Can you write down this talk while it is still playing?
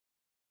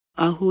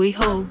Ahui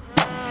ho.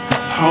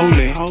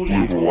 Holy.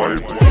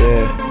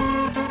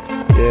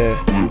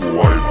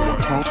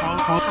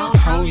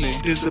 Holy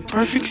is a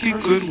perfectly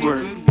good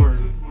word.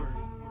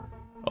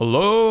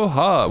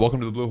 Aloha! Welcome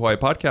to the Blue Hawaii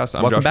Podcast.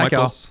 I'm Welcome Josh back,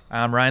 Michaels.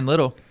 y'all. I'm Ryan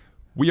Little.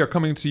 We are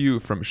coming to you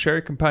from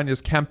Sherry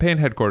Campagna's campaign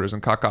headquarters in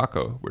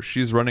Kaka'ako, where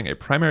she's running a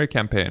primary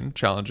campaign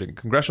challenging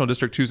Congressional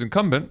District 2's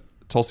incumbent,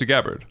 Tulsi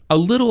Gabbard. A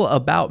little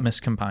about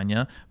Miss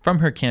Campagna from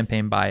her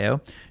campaign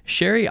bio.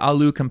 Sherry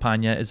Alu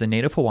Campagna is a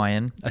native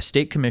Hawaiian, a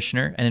state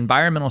commissioner, an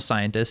environmental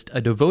scientist, a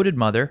devoted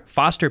mother,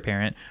 foster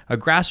parent, a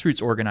grassroots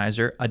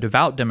organizer, a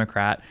devout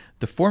Democrat,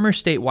 the former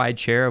statewide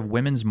chair of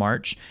Women's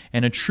March,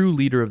 and a true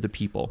leader of the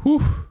people.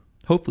 Whew.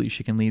 Hopefully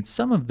she can lead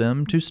some of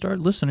them to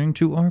start listening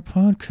to our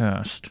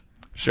podcast.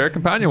 Sherry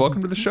Campagna,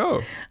 welcome to the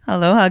show.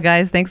 Aloha,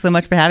 guys. Thanks so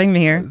much for having me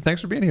here.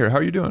 Thanks for being here. How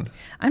are you doing?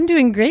 I'm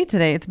doing great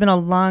today. It's been a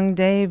long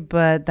day,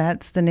 but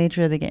that's the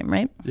nature of the game,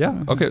 right?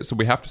 Yeah. Okay, so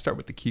we have to start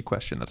with the key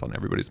question that's on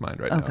everybody's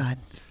mind right now. Oh, God.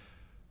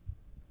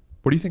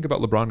 What do you think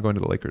about LeBron going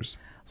to the Lakers?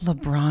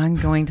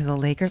 LeBron going to the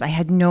Lakers? I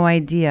had no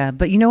idea.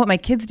 But you know what? My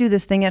kids do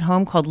this thing at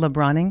home called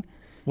LeBroning.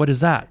 What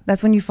is that?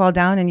 That's when you fall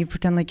down and you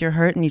pretend like you're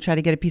hurt and you try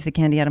to get a piece of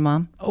candy out of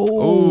mom.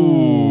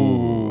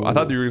 Oh. I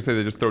thought you were going to say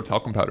they just throw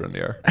talcum powder in the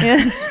air.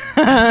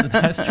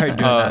 I started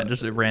doing that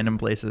just at random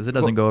places. It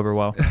doesn't go over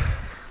well.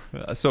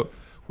 So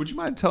would you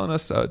mind telling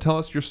us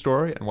your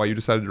story and why you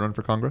decided to run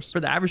for Congress?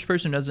 For the average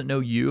person who doesn't know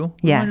you,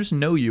 we want to just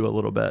know you a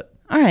little bit.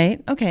 All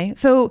right. Okay.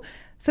 So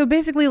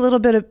basically a little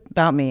bit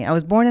about me. I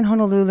was born in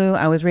Honolulu.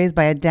 I was raised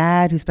by a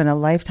dad who spent a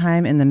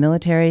lifetime in the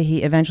military.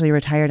 He eventually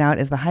retired out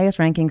as the highest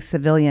ranking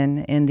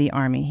civilian in the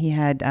Army. He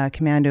had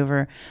command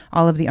over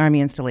all of the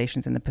Army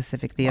installations in the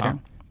Pacific Theater. Wow.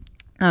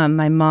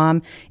 My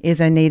mom is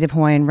a Native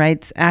Hawaiian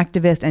rights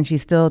activist, and she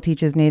still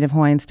teaches Native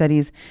Hawaiian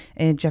studies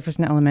in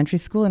Jefferson Elementary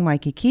School in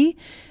Waikiki.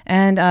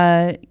 And,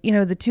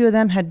 the two of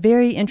them had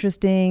very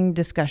interesting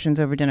discussions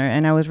over dinner,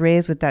 and I was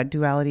raised with that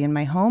duality in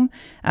my home.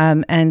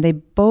 And they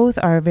both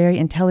are very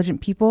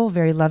intelligent people,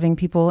 very loving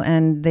people,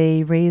 and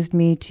they raised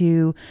me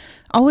to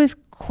always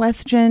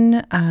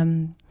question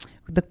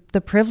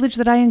the privilege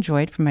that I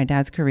enjoyed from my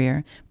dad's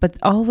career, but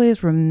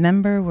always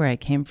remember where I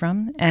came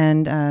from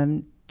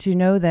and to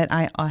know that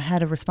I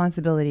had a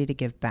responsibility to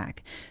give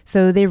back.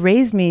 So they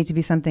raised me to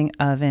be something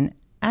of an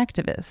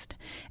activist.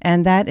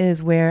 And that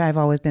is where I've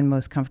always been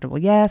most comfortable.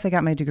 Yes, I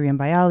got my degree in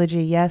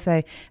biology. Yes,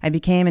 I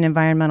became an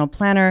environmental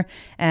planner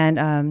and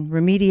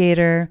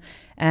remediator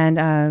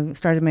and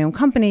started my own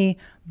company.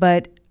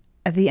 But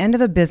at the end of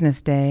a business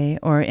day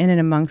or in and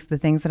amongst the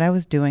things that I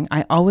was doing,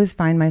 I always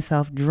find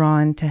myself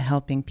drawn to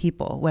helping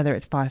people, whether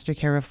it's foster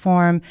care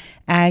reform,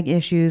 ag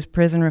issues,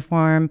 prison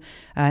reform,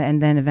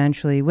 and then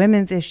eventually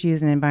women's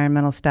issues and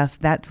environmental stuff.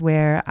 That's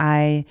where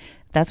I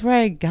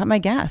got my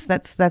gas.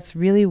 That's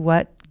really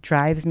what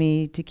drives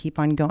me to keep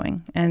on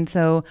going. And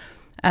so,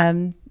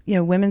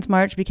 Women's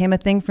March became a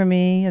thing for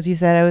me. As you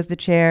said, I was the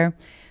chair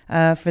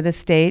for the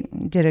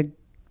state, did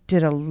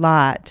a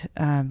lot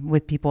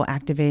with people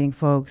activating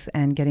folks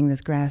and getting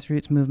this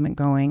grassroots movement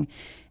going.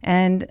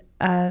 And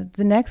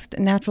the next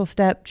natural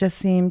step just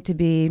seemed to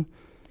be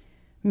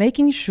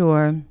making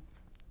sure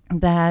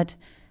that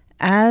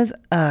as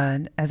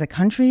a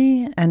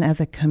country and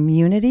as a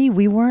community,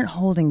 we weren't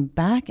holding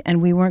back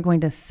and we weren't going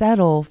to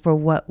settle for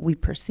what we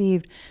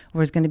perceived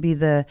was going to be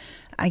the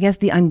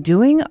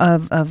undoing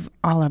of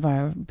all of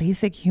our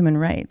basic human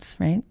rights,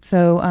 right?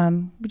 So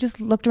we just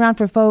looked around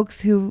for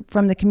folks who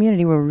from the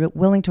community were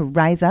willing to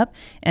rise up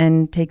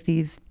and take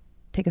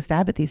a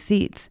stab at these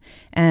seats.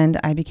 And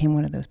I became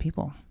one of those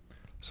people.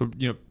 So,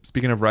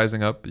 speaking of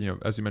rising up,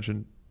 as you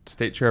mentioned,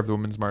 state chair of the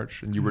Women's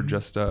March, and you were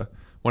just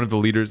one of the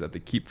leaders at the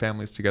Keep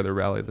Families Together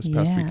rally this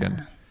past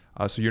weekend.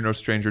 So you're no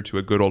stranger to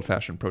a good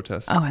old-fashioned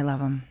protest. Oh, I love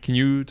them. Can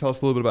you tell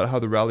us a little bit about how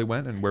the rally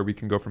went and where we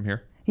can go from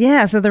here?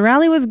 Yeah, so the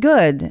rally was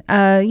good.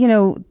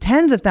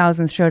 Tens of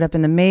thousands showed up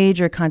in the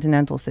major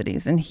continental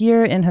cities. And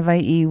here in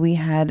Hawaii, we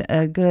had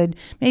a good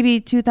maybe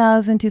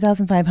 2,000,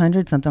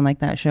 2,500, something like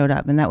that showed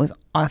up. And that was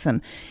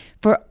awesome.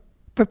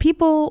 For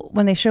people,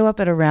 when they show up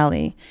at a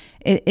rally,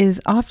 it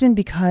is often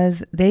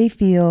because they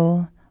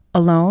feel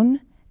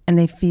alone and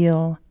they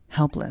feel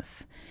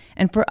helpless.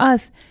 And for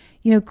us,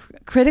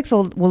 critics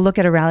will look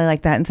at a rally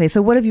like that and say,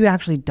 so what have you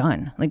actually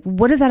done? Like,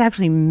 what does that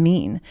actually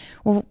mean?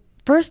 Well,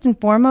 first and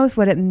foremost,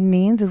 what it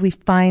means is we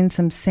find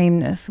some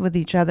sameness with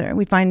each other.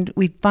 We find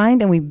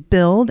and we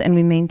build and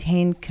we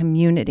maintain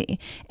community,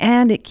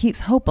 and it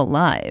keeps hope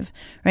alive,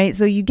 right?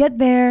 So you get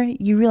there,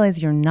 you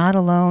realize you're not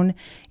alone.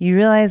 You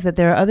realize that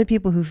there are other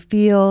people who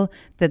feel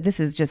that this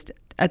is just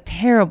a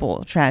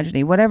terrible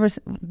tragedy. Whatever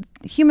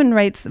human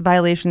rights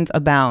violations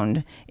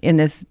abound in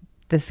this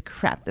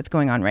crap that's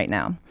going on right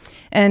now.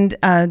 And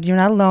you're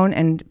not alone,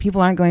 and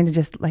people aren't going to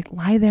just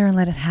lie there and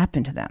let it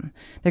happen to them.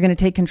 They're going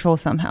to take control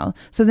somehow.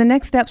 So the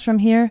next steps from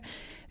here,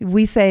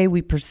 We say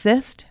we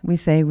persist, we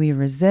say we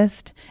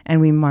resist,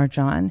 and we march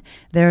on.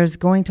 There's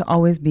going to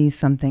always be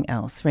something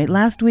else, right?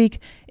 Last week,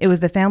 it was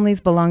the Families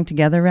Belong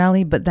Together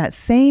rally, but that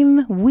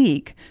same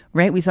week,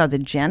 right, we saw the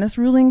Janus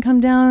ruling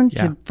come down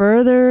to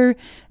further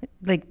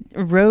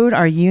erode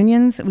our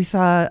unions. We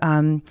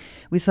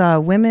saw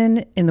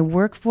women in the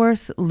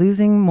workforce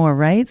losing more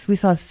rights. We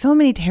saw so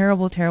many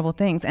terrible, terrible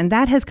things. And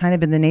that has kind of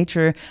been the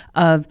nature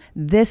of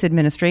this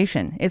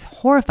administration. It's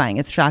horrifying.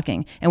 It's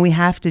shocking. And we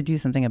have to do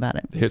something about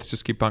it. The hits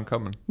just keep on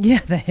coming. Yeah,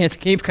 the hits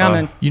keep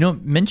coming.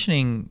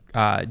 Mentioning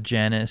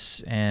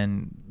Janus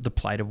and the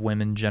plight of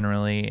women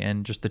generally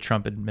and just the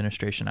Trump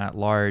administration at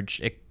large,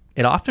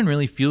 it often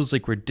really feels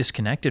like we're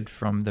disconnected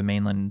from the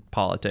mainland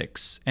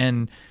politics.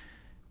 And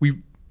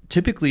we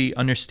typically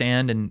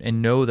understand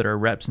and know that our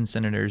reps and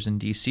senators in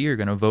D.C. are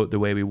going to vote the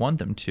way we want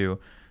them to.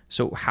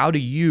 So how do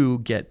you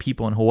get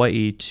people in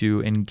Hawaii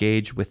to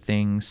engage with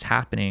things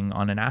happening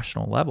on a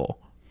national level?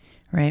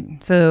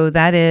 Right. So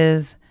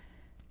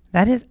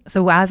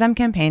so as I'm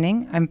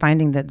campaigning, I'm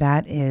finding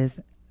that is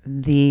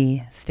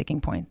the sticking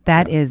point.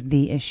 That is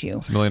the issue.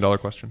 It's $1 million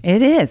question.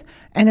 It is.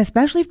 And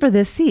especially for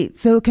this seat.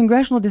 So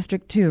Congressional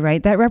District 2,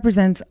 right? That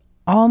represents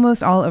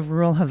almost all of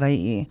rural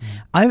Hawaii.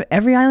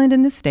 Every island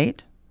in this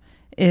state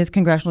is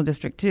Congressional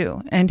District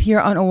 2. And here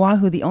on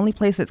Oahu, the only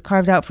place that's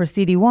carved out for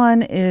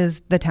CD1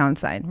 is the town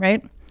side,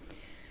 right?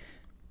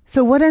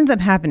 So what ends up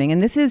happening,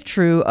 and this is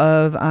true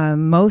of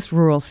most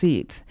rural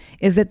seats,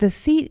 is that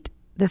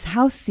this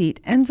House seat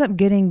ends up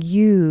getting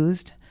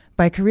used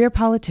by career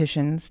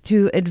politicians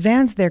to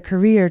advance their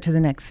career to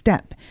the next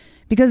step.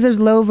 Because there's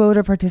low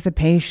voter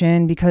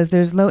participation, because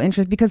there's low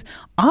interest, because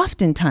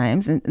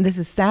oftentimes, and this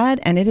is sad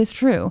and it is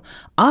true,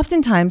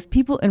 oftentimes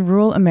people in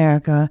rural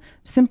America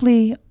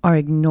simply are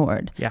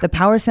ignored. Yeah. The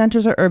power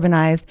centers are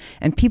urbanized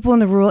and people in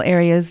the rural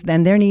areas,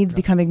 then their needs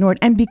become ignored.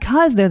 And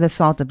because they're the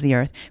salt of the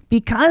earth,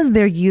 because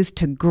they're used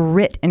to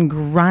grit and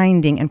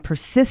grinding and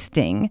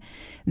persisting,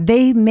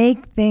 they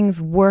make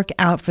things work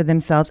out for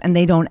themselves and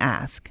they don't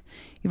ask.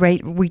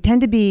 Right? We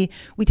tend to be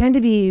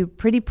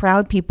pretty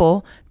proud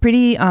people,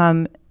 pretty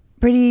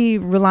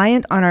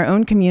reliant on our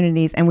own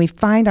communities, and we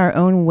find our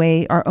own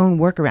way, our own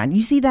workaround.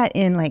 You see that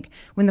in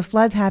when the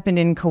floods happened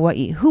in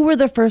Kauai. Who were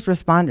the first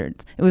responders?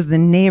 It was the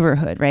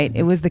neighborhood, right?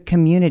 It was the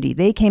community.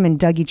 They came and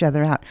dug each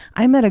other out.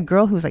 I met a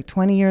girl who was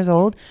 20 years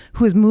old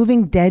who was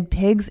moving dead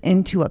pigs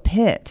into a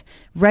pit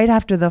right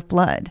after the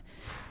flood.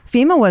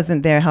 FEMA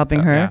wasn't there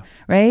helping her,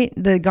 right?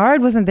 The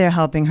guard wasn't there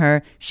helping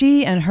her.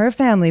 She and her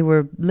family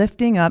were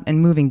lifting up and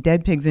moving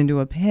dead pigs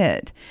into a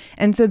pit.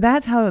 And so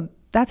that's how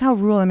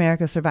rural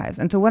America survives.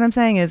 And so what I'm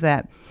saying is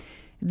that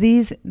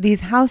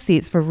these House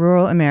seats for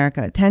rural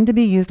America tend to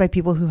be used by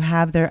people who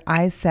have their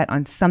eyes set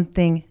on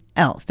something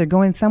else. They're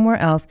going somewhere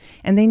else,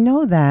 and they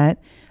know that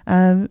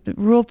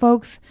rural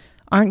folks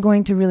aren't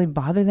going to really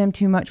bother them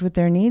too much with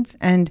their needs.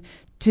 And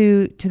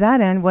to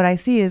that end, what I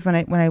see is when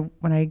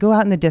I go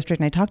out in the district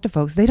and I talk to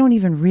folks, they don't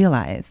even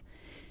realize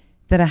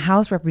that a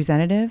House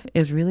representative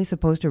is really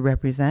supposed to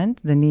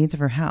represent the needs of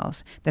her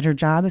House, that her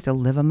job is to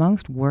live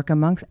amongst, work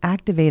amongst,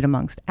 activate.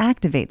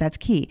 That's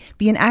key.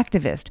 Be an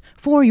activist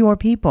for your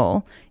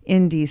people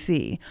in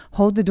D.C.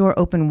 Hold the door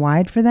open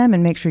wide for them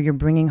and make sure you're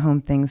bringing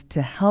home things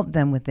to help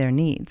them with their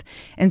needs.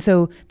 And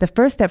so the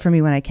first step for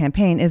me when I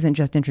campaign isn't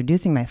just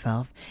introducing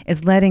myself,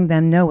 it's letting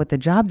them know what the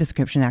job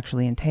description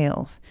actually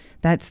entails.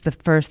 That's the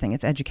first thing.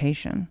 It's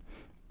education.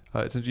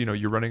 Since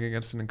you're running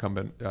against an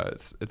incumbent,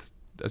 it's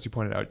as you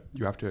pointed out,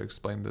 you have to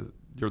explain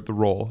the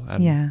role.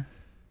 And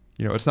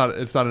it's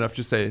not enough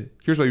to say,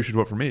 here's why you should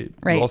vote for me.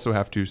 Right. You also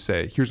have to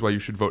say, here's why you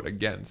should vote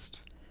against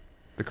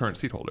the current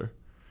seat holder.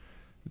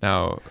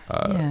 Now,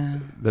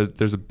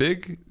 there's a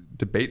big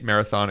debate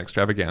marathon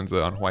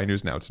extravaganza on Hawaii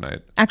News Now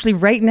tonight. Actually,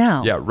 right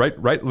now. Yeah,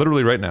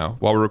 literally right now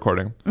while we're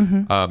recording.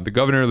 Mm-hmm. The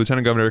governor,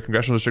 lieutenant governor,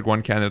 Congressional District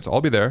 1 candidates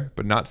all be there,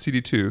 but not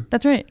CD2.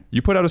 That's right.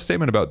 You put out a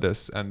statement about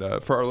this, and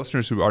for our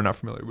listeners who are not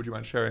familiar, would you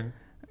mind sharing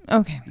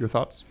your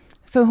thoughts?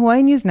 So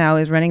Hawaii News Now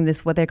is running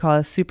this, what they call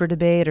a super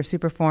debate or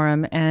super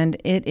forum, and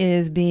it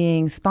is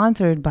being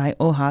sponsored by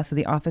OHA, so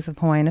the Office of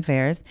Hawaiian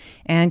Affairs,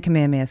 and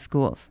Kamehameha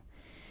Schools.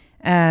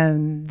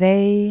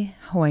 Hawaii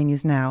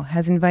News Now,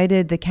 has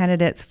invited the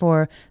candidates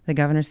for the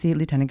governor's seat,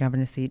 lieutenant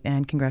governor's seat,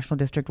 and Congressional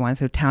District 1,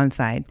 so town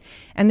side.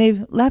 And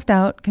they've left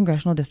out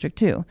Congressional District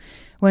 2.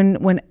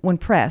 When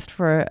pressed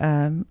for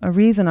a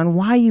reason on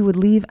why you would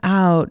leave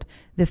out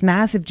this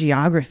massive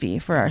geography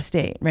for our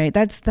state, right?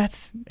 That's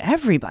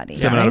everybody.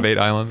 7 out of 8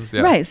 islands,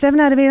 yeah. Right, 7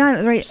 out of 8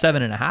 islands, right?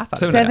 7.5.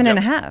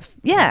 7.5,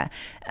 yeah.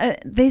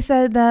 They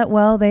said that,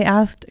 they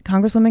asked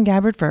Congresswoman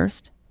Gabbard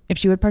first if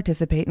she would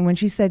participate, and when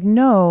she said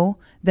no,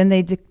 then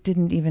they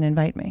didn't even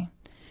invite me,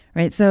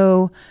 right?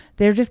 So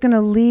they're just going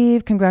to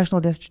leave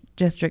Congressional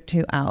District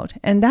 2 out.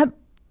 And that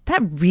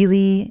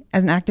really,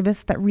 as an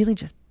activist, that really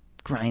just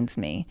grinds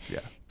me.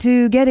 Yeah.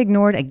 To get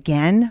ignored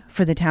again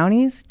for the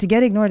townies, to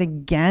get ignored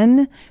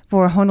again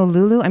for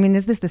Honolulu. I mean,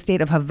 is this the state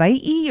of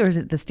Hawaii or is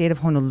it the state of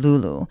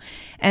Honolulu?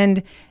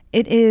 And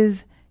it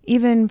is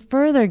even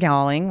further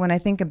galling when I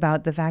think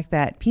about the fact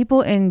that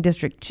people in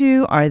District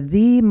 2 are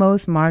the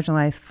most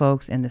marginalized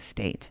folks in the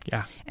state.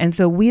 Yeah. And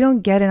so we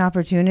don't get an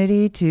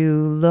opportunity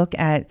to look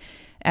at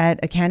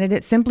a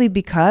candidate simply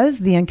because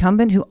the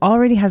incumbent, who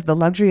already has the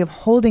luxury of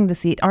holding the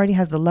seat, already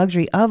has the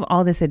luxury of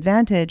all this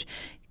advantage,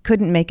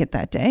 couldn't make it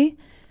that day.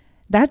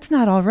 That's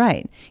not all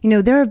right.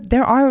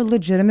 There are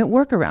legitimate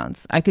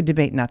workarounds. I could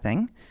debate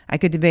nothing. I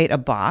could debate a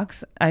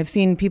box. I've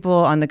seen people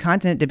on the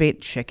continent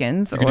debate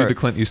chickens. You could do the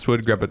Clint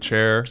Eastwood, grab a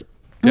chair.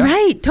 Yeah.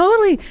 Right,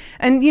 totally.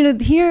 And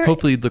here,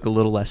 hopefully you'd look a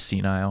little less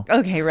senile.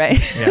 Okay, right.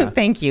 Yeah.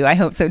 Thank you. I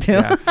hope so too.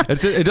 Yeah.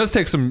 It does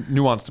take some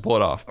nuance to pull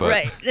it off, but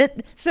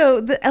right. So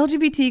the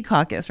LGBT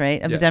caucus,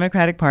 right, of the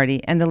Democratic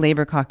Party and the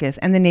Labor caucus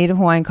and the Native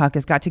Hawaiian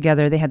caucus got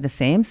together. They had the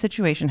same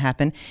situation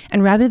happen,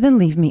 and rather than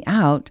leave me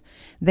out,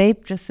 they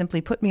just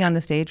simply put me on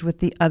the stage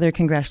with the other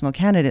congressional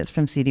candidates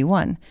from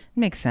CD1. It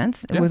makes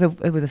sense. It was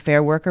a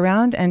fair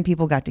workaround, and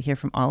people got to hear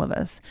from all of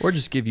us. Or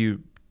just give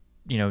you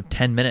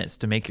 10 minutes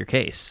to make your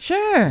case.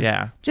 Sure.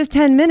 Yeah. Just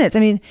 10 minutes. I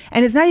mean,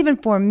 and it's not even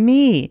for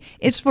me.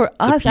 It's for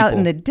us out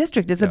in the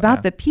district. It's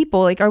about the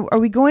people. Like, are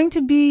we going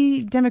to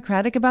be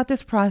democratic about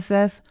this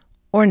process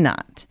or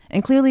not?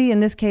 And clearly,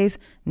 in this case,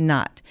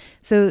 not.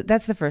 So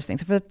that's the first thing.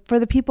 So for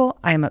the people,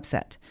 I am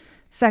upset.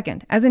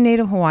 Second, as a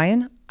Native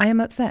Hawaiian, I am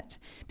upset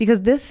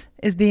because this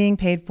is being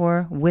paid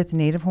for with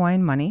Native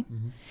Hawaiian money.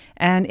 Mm-hmm.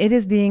 And it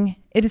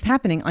is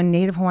happening on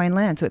Native Hawaiian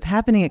land. So it's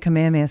happening at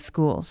Kamehameha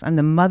schools. I'm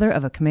the mother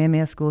of a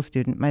Kamehameha school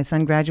student. My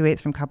son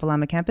graduates from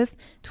Kapalama campus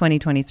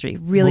 2023.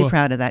 Really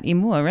proud of that.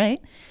 Imua, right?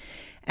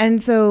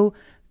 And so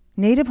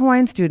Native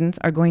Hawaiian students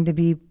are going to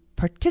be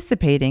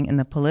participating in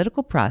the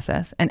political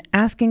process and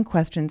asking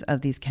questions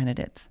of these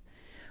candidates.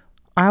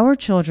 Our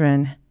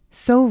children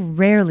so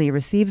rarely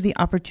receive the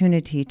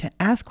opportunity to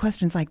ask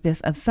questions like this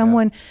of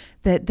someone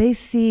that they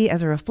see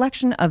as a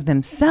reflection of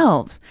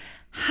themselves.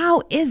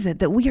 How is it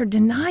that we are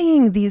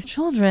denying these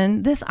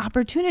children this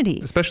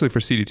opportunity? Especially for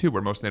CD2,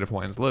 where most Native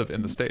Hawaiians live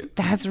in the state.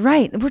 That's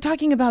right. We're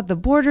talking about the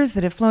boarders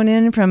that have flown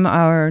in from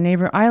our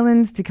neighbor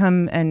islands to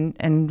come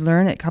and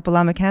learn at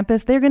Kapalama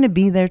campus. They're going to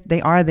be there.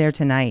 They are there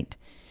tonight.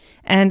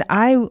 And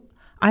I'm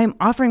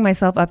offering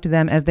myself up to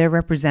them as their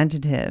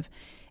representative.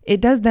 It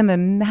does them a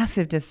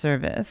massive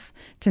disservice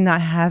to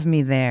not have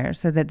me there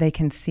so that they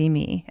can see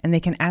me and they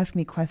can ask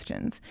me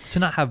questions. To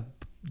not have,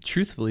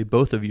 truthfully,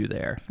 both of you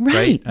there,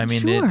 right? I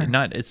mean, sure.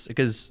 It's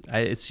because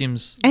it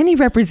seems any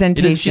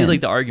representation. It seems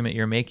like the argument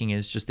you're making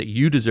is just that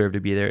you deserve to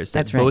be there. It's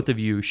that both of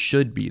you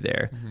should be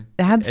there,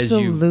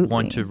 absolutely, as you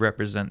want to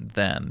represent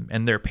them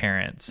and their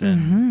parents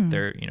and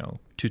their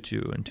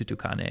tutu and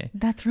tutukane.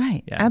 That's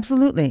right. Yeah.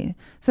 Absolutely.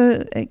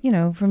 So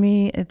for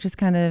me, it just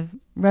kind of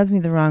rubs me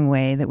the wrong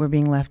way that we're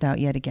being left out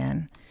yet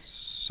again.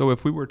 So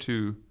if we were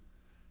to,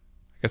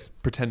 I guess,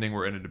 pretending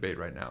we're in a debate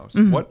right now,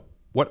 so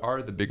what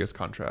are the biggest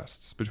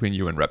contrasts between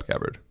you and Rep.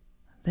 Gabbard?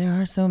 There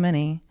are so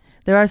many.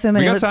 We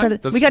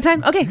got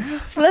time? Okay.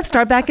 So let's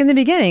start back in the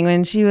beginning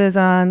when she was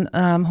on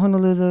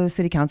Honolulu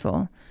City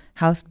Council.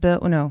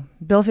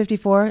 Bill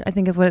 54, I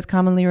think is what it's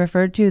commonly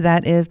referred to.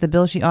 That is the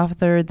bill she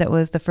authored that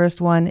was the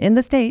first one in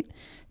the state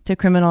to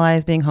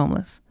criminalize being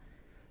homeless.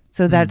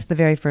 So that's the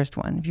very first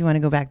one, if you want to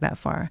go back that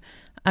far.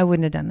 I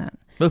wouldn't have done that.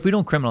 But if we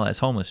don't criminalize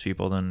homeless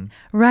people, then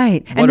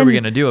right. What are we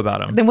going to do about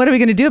them? Then what are we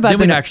going to do about them?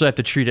 Then we'd actually have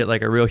to treat it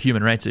like a real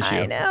human rights issue.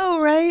 I know,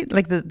 right?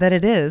 Like that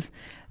it is.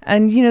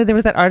 And, there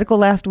was that article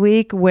last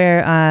week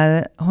where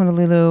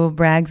Honolulu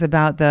brags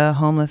about the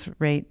homeless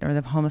rate or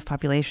the homeless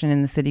population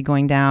in the city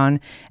going down.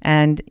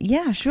 And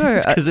yeah, sure.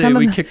 It's because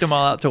we kicked them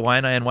all out to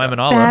Waianae and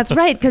Waimanalo. That's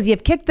right, because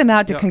you've kicked them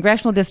out to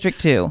Congressional District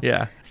 2.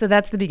 Yeah. So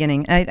that's the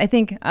beginning. I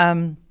think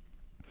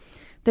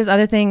there's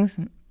other things.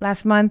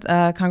 Last month,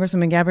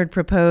 Congresswoman Gabbard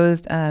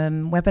proposed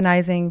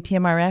weaponizing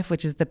PMRF,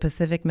 which is the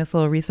Pacific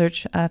Missile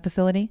Research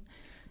Facility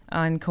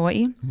on Kauai.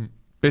 Mm-hmm.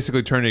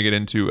 Basically turning it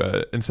into,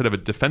 instead of a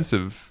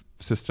defensive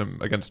system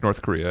against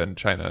North Korea and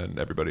China and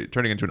everybody,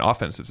 turning it into an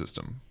offensive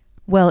system.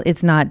 Well,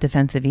 it's not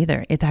defensive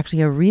either. It's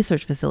actually a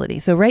research facility.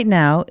 So right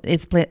now,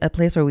 it's a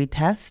place where we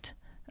test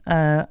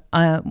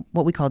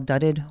what we call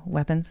dudded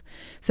weapons.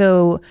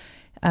 So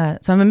I'm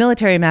a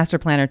military master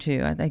planner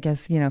too. I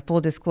guess, full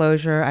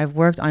disclosure, I've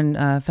worked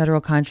on federal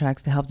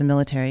contracts to help the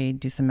military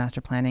do some master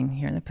planning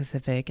here in the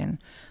Pacific and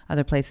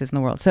other places in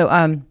the world. So,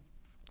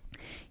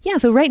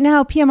 so right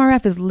now,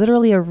 PMRF is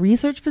literally a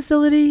research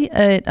facility.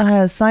 It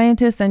has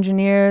scientists,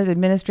 engineers,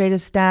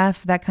 administrative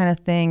staff, that kind of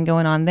thing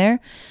going on there.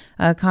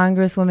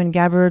 Congresswoman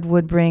Gabbard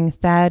would bring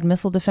THAAD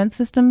missile defense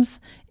systems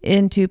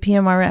into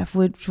PMRF,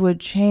 which would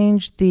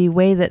change the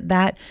way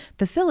that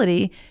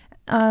facility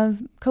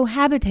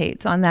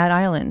cohabitates on that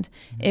island.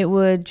 It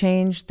would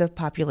change the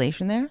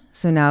population there.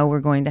 So now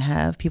we're going to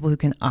have people who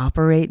can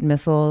operate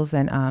missiles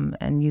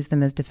and use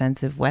them as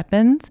defensive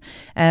weapons.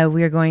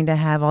 We are going to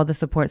have all the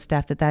support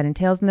staff that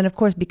entails. And then, of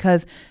course,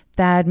 because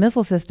THAAD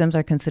missile systems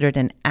are considered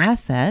an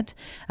asset,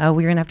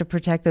 we're going to have to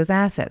protect those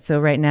assets. So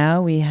right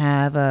now we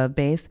have a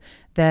base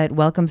that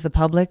welcomes the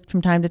public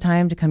from time to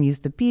time to come use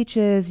the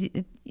beaches.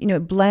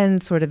 It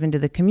blends sort of into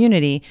the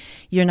community.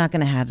 You're not going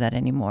to have that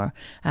anymore.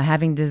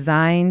 Having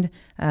designed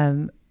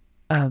a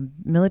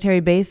military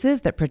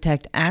bases that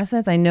protect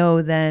assets. I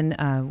know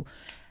then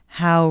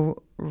how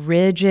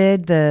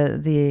rigid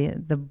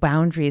the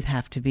boundaries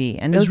have to be,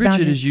 and As those rigid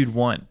boundaries, as you'd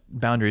want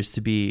boundaries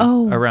to be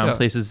Oh. around Yeah.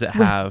 places that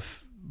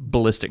have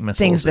ballistic missiles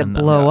things that in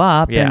them. blow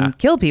up Yeah. and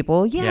kill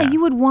people. Yeah, Yeah.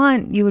 you would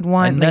want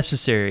like,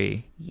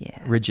 Unnecessary yes.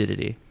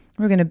 rigidity.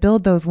 We're going to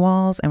build those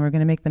walls, and we're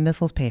going to make the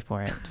missiles pay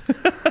for it.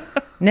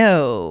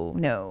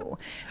 No.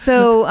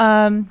 So,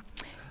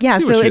 yeah.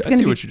 See So what you, it's I going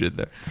see to what you did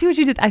there. see what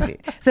you did. I see.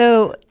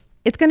 So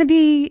it's going to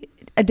be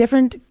a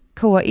different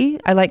Kauai.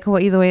 I like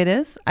Kauai the way it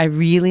is. I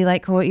really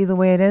like Kauai the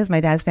way it is.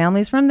 My dad's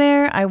family's from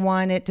there. I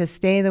want it to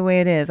stay the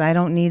way it is. I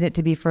don't need it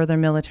to be further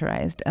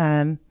militarized.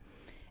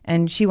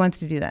 And she wants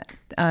to do that.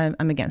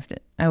 I'm against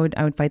it. I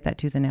would fight that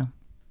tooth and nail.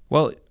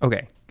 Well,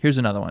 okay. Here's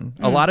another one.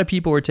 A lot of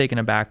people were taken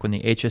aback when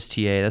the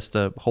HSTA, that's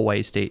the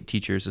Hawaii State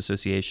Teachers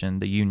Association,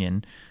 the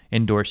union,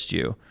 endorsed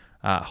you.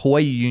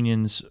 Hawaii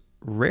unions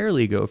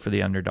rarely go for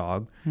the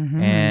underdog,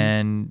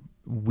 and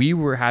we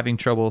were having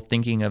trouble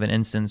thinking of an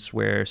instance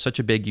where such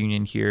a big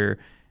union here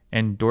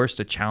endorsed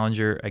a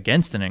challenger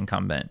against an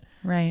incumbent.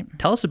 Right.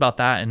 Tell us about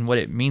that and what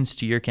it means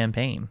to your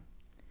campaign.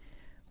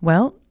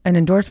 Well, an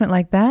endorsement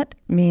like that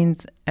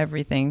means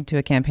everything to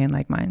a campaign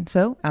like mine.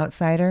 So,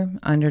 outsider,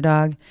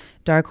 underdog,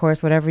 dark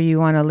horse, whatever you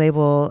want to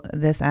label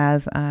this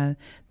as,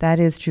 that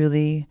is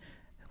truly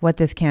what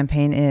this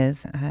campaign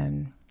is.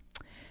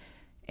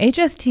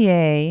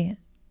 HSTA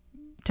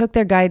took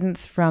their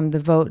guidance from the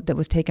vote that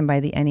was taken by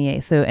the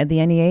NEA. So,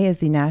 the NEA is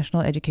the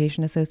National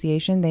Education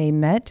Association. They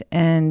met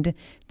and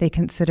they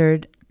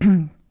considered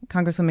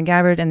Congresswoman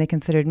Gabbard, and they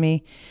considered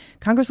me.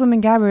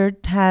 Congresswoman Gabbard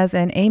has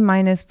an A-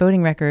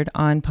 voting record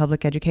on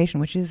public education,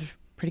 which is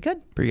pretty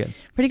good. Pretty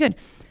good.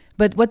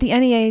 But what the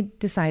NEA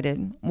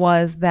decided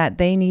was that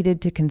they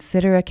needed to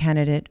consider a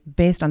candidate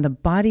based on the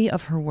body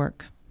of her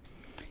work.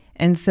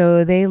 And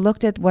so they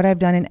looked at what I've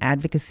done in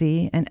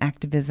advocacy and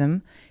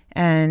activism,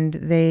 and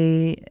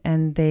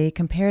they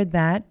compared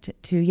that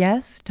to,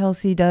 yes,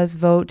 Tulsi does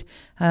vote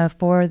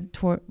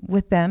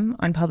with them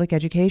on public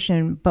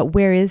education, but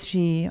where is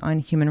she on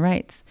human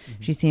rights?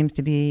 Mm-hmm. She seems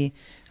to be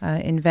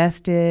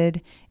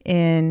invested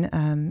in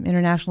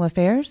international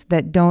affairs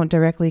that don't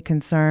directly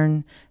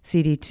concern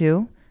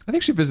CD2. I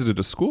think she visited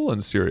a school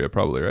in Syria,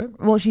 probably, right?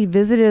 Well, she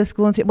visited a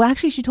school in Syria. Well,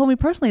 actually, she told me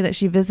personally that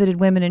she visited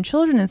women and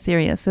children in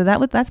Syria. So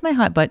that's my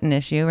hot button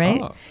issue, right?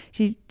 Oh.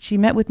 She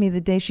met with me the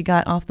day she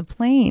got off the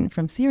plane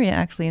from Syria,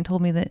 actually, and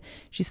told me that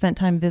she spent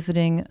time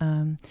visiting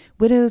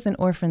widows and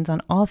orphans on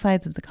all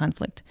sides of the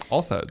conflict.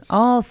 All sides.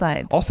 All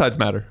sides. All sides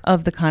matter.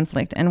 Of the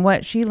conflict. And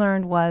what she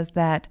learned was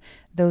that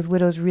those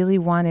widows really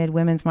wanted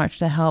Women's March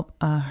to help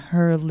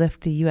her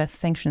lift the U.S.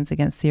 sanctions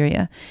against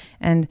Syria.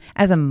 And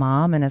as a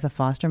mom and as a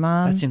foster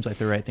mom... That seems like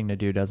the right thing to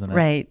do, doesn't it?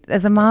 Right.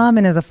 As a mom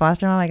and as a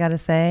foster mom, I got to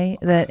say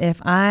that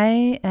if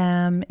I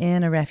am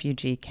in a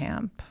refugee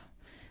camp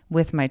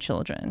with my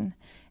children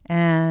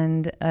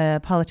and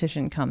a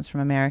politician comes from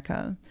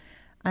America,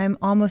 I'm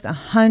almost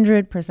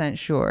 100%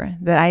 sure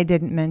that I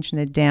didn't mention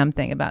a damn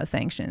thing about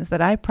sanctions, that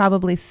I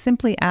probably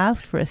simply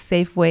asked for a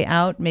safe way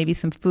out, maybe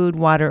some food,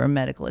 water, or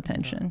medical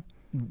attention.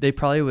 They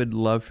probably would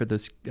love for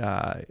this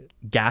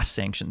gas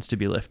sanctions to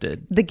be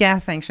lifted. The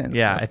gas sanctions.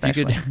 Yeah,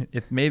 especially.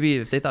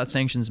 if they thought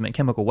sanctions meant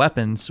chemical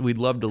weapons, we'd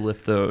love to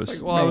lift those.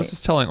 It's like, well, I was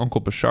just telling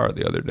Uncle Bashar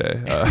the other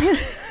day.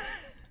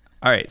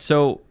 All right,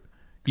 so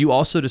you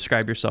also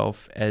describe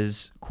yourself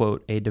as,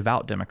 quote, a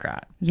devout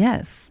Democrat.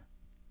 Yes.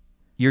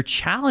 You're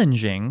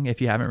challenging,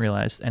 if you haven't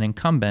realized, an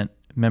incumbent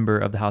member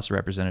of the House of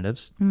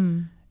Representatives.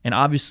 And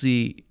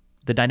obviously,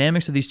 the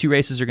dynamics of these two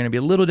races are going to be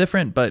a little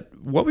different, but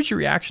what was your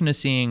reaction to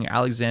seeing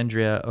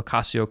Alexandria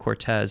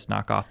Ocasio-Cortez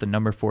knock off the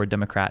number 4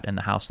 Democrat in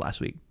the House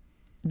last week?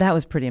 That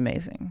was pretty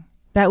amazing.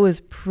 That was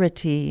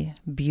pretty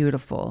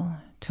beautiful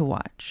to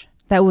watch.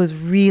 That was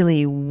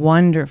really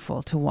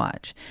wonderful to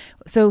watch.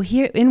 So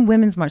here in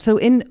Women's March,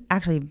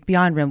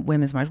 beyond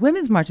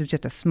Women's March is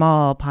just a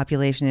small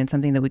population in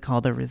something that we call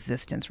the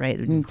resistance, right?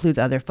 It includes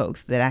other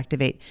folks that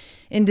activate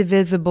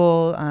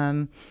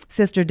Indivisible,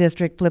 Sister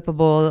District,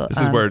 Flippable. This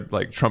is where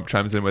like Trump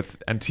chimes in with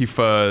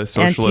Antifa,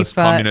 socialist,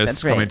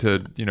 communists coming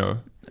to,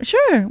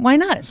 Sure, why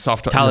not?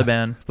 soft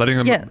Taliban. letting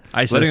them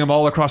ISIS. letting them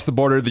all across the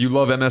border. You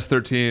love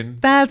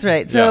MS-13. That's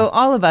right. So Yeah.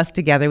 all of us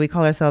together, we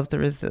call ourselves the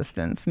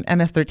resistance.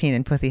 MS-13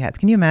 and pussy hats.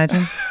 Can you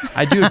imagine?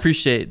 I do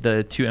appreciate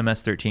the 2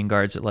 MS-13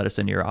 guards that let us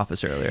into your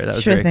office earlier. That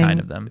was Sure very thing.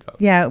 kind of them.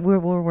 Yeah, we're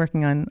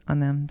working on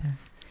them.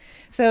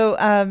 So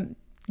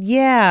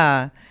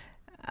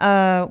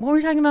what were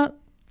we talking about?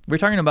 We're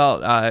talking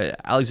about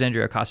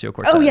Alexandria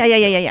Ocasio-Cortez. Oh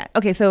yeah.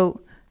 Okay, so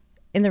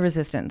in the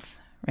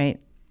resistance, right?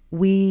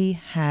 We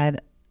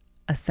had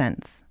a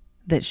sense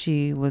that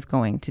she was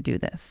going to do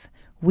this.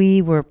 We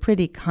were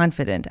pretty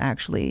confident,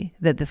 actually,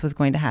 that this was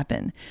going to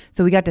happen.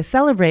 So we got to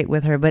celebrate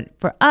with her, but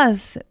for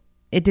us,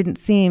 it didn't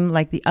seem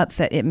like the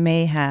upset it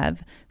may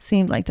have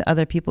seemed like to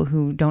other people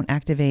who don't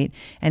activate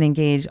and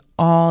engage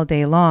all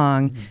day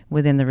long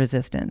within the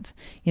resistance.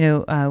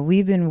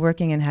 We've been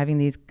working and having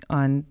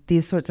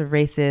these sorts of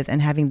races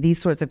and having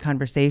these sorts of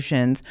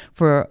conversations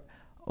for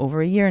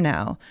over a year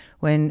now.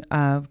 When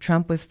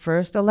Trump was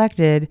first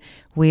elected,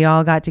 we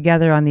all got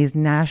together on these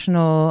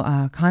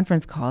national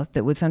conference calls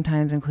that would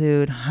sometimes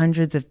include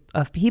hundreds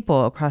of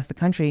people across the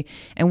country.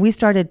 And we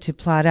started to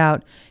plot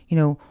out,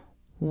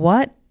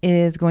 what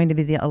is going to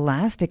be the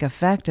elastic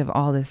effect of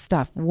all this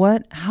stuff?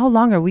 How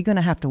long are we going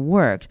to have to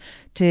work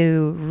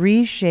to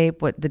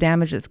reshape what the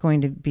damage that's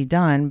going to be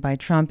done by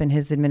Trump and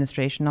his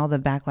administration, all the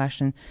backlash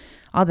and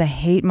all the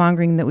hate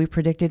mongering that we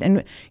predicted?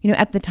 And,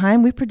 at the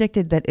time we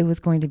predicted that it was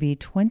going to be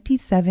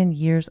 27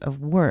 years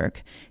of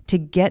work to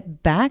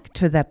get back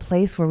to that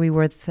place where we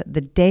were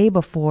the day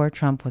before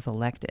Trump was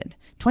elected.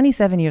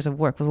 27 years of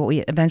work was what we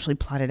eventually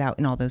plotted out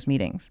in all those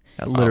meetings.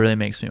 That literally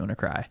makes me want to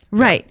cry.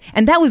 Right.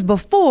 And that was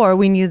before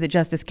we knew that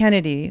Justice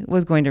Kennedy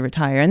was going to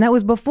retire. And that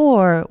was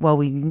before,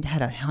 we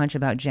had a hunch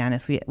about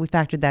Janice. We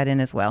factored that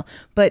in as well.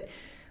 But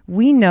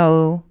we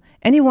know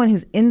anyone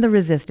who's in the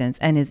resistance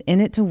and is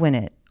in it to win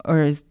it,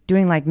 or is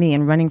doing like me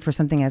and running for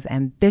something as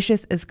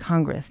ambitious as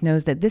Congress,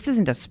 knows that this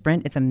isn't a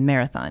sprint, it's a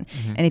marathon.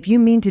 Mm-hmm. And if you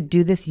mean to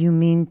do this, you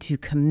mean to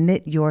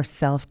commit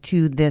yourself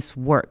to this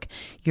work.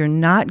 You're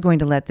not going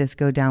to let this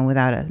go down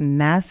without a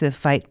massive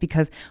fight,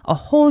 because a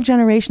whole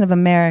generation of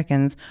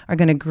Americans are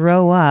going to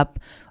grow up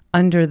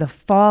under the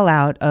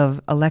fallout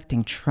of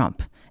electing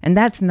Trump. And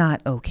that's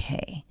not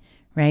okay,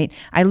 right?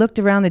 I looked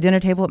around the dinner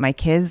table at my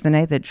kids the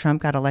night that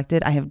Trump got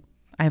elected. I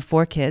have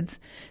 4 kids,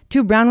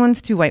 2 brown ones,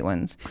 2 white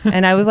ones.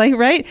 And I was like,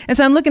 right? And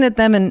so I'm looking at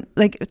them, and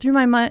like in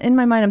my mind,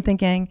 I'm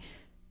thinking,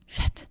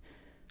 shit,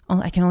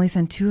 I can only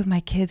send 2 of my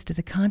kids to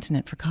the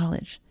continent for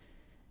college.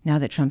 Now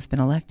that Trump's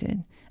been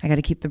elected, I got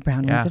to keep the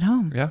brown ones at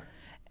home. Yeah.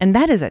 And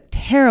that is a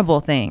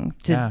terrible thing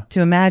to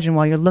imagine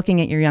while you're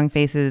looking at your young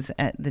faces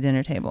at the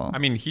dinner table. I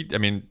mean,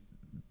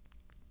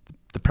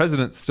 the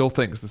president still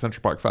thinks the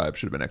Central Park 5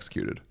 should have been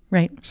executed.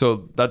 Right.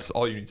 So that's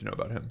all you need to know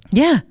about him.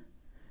 Yeah.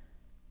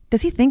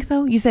 Does he think,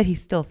 though? You said he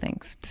still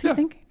thinks. Does he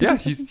think?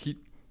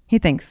 He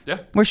thinks. Yeah.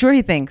 We're sure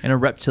he thinks. In a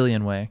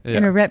reptilian way. Yeah.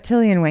 In a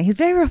reptilian way. He's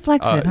very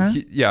reflexive, huh?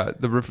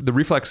 The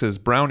reflex is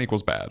brown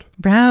equals bad.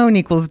 Brown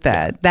equals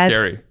bad. That's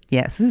scary.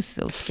 Yes, it's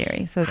so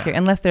scary. So scary.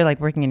 Unless they're like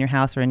working in your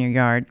house or in your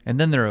yard. And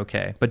then they're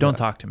okay. But don't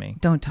talk to me.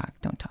 Don't talk.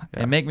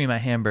 And make me my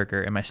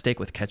hamburger and my steak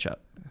with ketchup.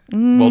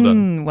 Well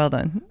done. Well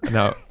done.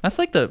 No. That's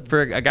like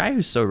for a guy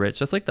who's so rich,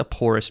 that's like the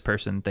poorest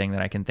person thing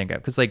that I can think of.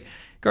 Because like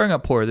growing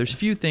up poor, there's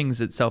few things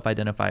that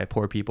self-identify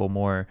poor people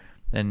more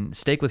than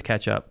steak with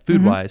ketchup,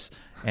 food-wise,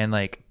 and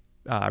like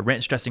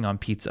ranch dressing on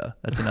pizza.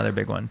 That's another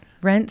big one.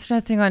 Ranch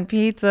dressing on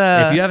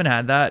pizza. If you haven't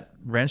had that,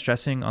 ranch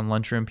dressing on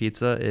lunchroom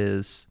pizza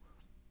is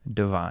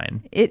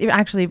divine. It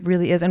actually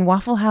really is. And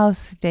Waffle House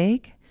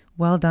steak,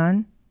 well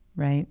done,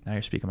 right? Now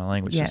you're speaking my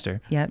language, sister.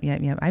 Yep.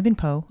 I've been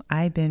Po.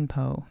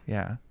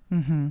 Yeah.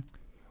 Mm-hmm.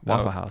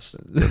 Waffle House.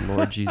 Good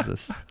Lord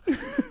Jesus.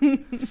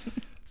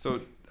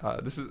 So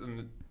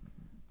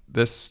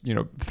this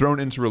thrown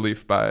into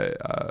relief by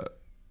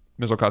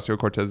Ms.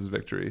 Ocasio-Cortez's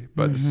victory,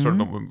 but this is sort of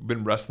what we've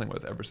been wrestling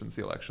with ever since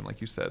the election,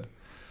 like you said.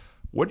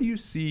 What do you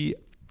see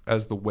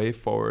as the way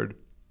forward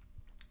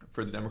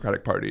for the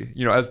Democratic Party,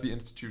 as the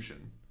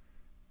institution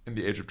in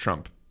the age of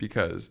Trump?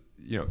 Because,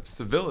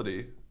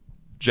 civility,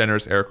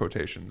 generous air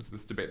quotations,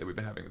 this debate that we've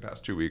been having the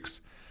past 2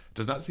 weeks,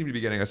 does not seem to be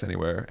getting us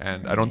anywhere.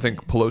 And I don't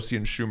think Pelosi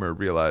and Schumer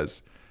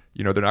realize,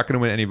 they're not going to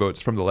win any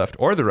votes from the left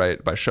or the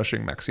right by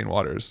shushing Maxine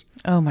Waters.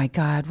 Oh my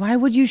God. Why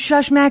would you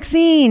shush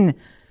Maxine?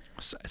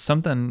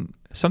 Something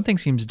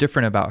seems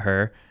different about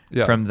her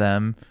from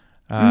them.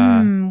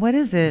 What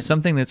is it?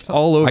 Something that's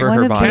all over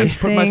her body.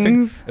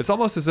 It's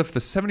almost as if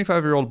the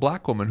 75-year-old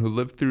black woman who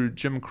lived through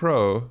Jim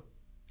Crow,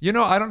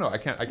 I don't know. I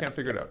can't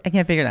figure it out. I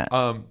can't figure it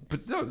out.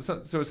 But no,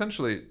 so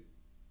essentially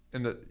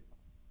in the,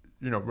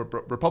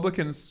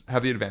 Republicans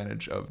have the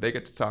advantage of they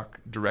get to talk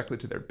directly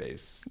to their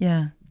base.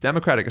 Yeah.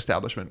 Democratic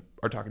establishment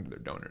are talking to their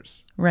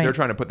donors. Right. They're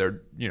trying to put their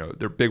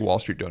big Wall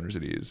Street donors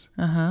at ease.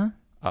 Uh-huh.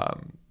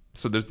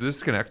 So there's this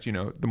disconnect,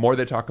 the more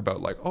they talk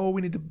about like, oh,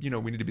 we need to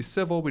be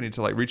civil. We need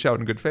to like reach out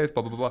in good faith,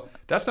 blah, blah, blah, blah.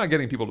 That's not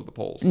getting people to the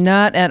polls.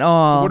 Not at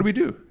all. So what do we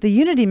do? The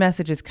unity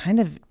message is kind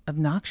of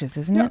obnoxious,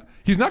 isn't it?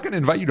 He's not going to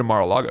invite you to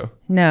Mar-a-Lago.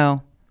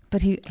 No,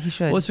 but he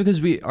should. Well, it's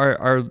because we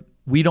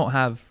don't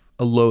have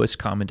a lowest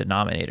common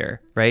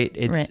denominator, right?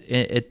 It's right.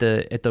 At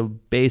the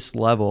base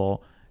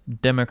level,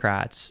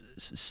 Democrats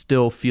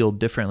still feel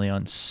differently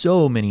on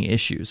so many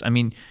issues. I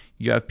mean,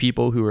 you have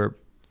people who are,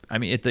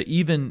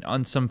 even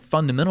on some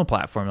fundamental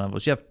platform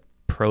levels, you have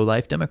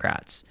pro-life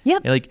Democrats.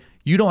 Yep. Like,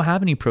 you don't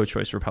have any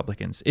pro-choice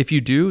Republicans. If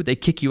you do, they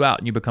kick you out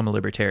and you become a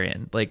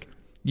libertarian. Like,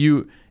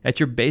 at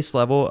your base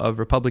level of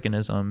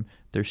Republicanism,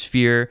 there's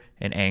fear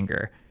and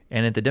anger.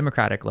 And at the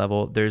Democratic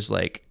level, there's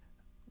like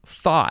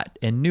thought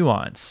and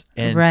nuance.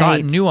 And thought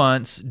and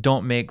nuance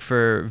don't make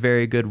for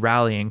very good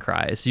rallying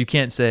cries. You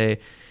can't say,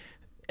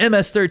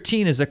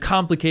 MS-13 is a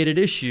complicated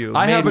issue.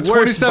 I have a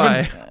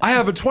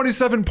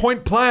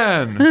 27-point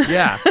plan.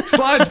 Yeah.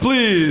 Slides,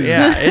 please.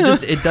 Yeah.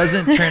 It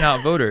doesn't turn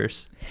out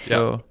voters. Yeah.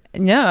 So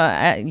No,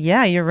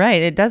 yeah, you're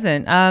right. It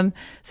doesn't.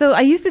 So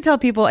I used to tell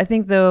people, I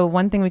think the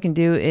one thing we can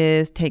do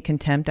is take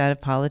contempt out of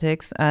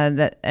politics.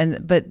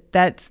 But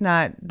that's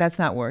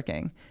not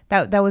working.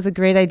 That was a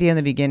great idea in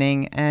the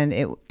beginning,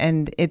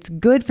 and it's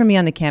good for me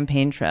on the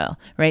campaign trail,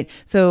 right?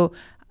 So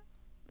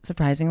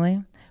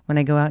surprisingly, when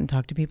I go out and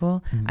talk to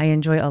people, I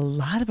enjoy a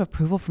lot of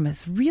approval from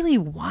this really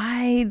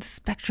wide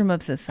spectrum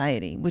of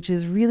society, which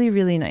is really,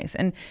 really nice.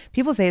 And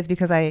people say it's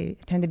because I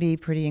tend to be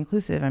pretty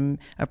inclusive. I'm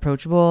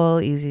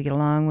approachable, easy to get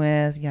along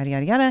with, yada,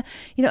 yada, yada.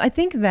 I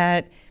think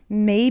that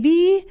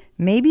maybe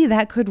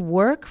that could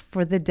work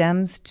for the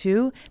Dems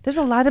too. There's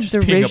a lot of Just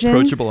derision. being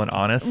approachable and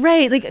honest.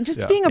 Right. Like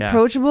just being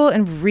approachable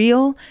and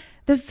real.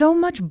 There's so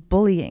much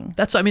bullying.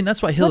 That's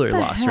why Hillary the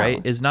lost, hell?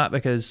 right? Is not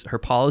because her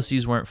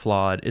policies weren't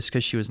flawed. It's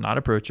because she was not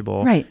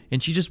approachable. Right.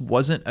 And she just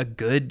wasn't a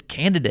good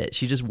candidate.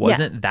 She just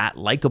wasn't that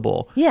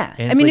likable. Yeah.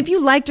 And I mean, if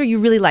you liked her, you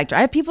really liked her.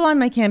 I have people on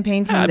my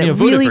campaign team I that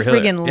voted really for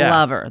Hillary. friggin' Yeah.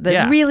 love her, that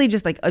Yeah. really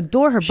just like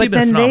adore her. She'd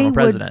been a then phenomenal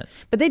president.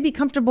 but they'd be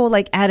comfortable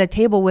like at a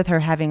table with her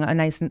having a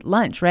nice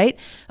lunch, right?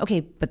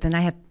 Okay, but then I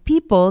have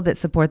people that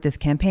support this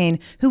campaign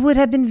who would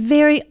have been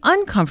very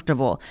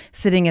uncomfortable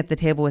sitting at the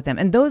table with them.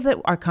 And those that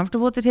are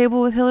comfortable at the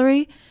table with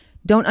Hillary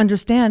don't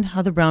understand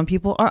how the brown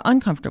people are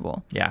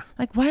uncomfortable. Yeah.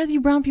 Like, why are the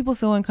brown people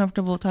so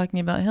uncomfortable talking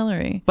about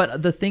Hillary?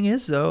 But the thing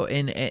is, though,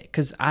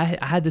 because I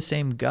had the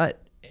same gut,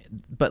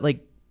 but like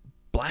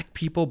black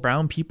people,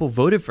 brown people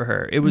voted for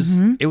her. It was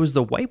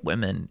the white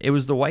women, it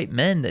was the white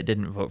men that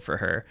didn't vote for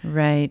her.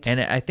 Right.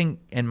 And I think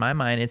in my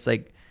mind, it's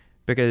like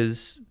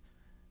because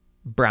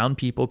brown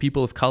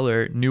people of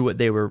color knew what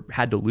they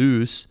had to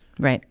lose,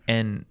 Right.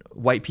 and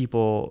white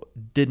people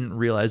didn't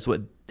realize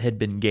what had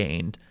been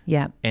gained.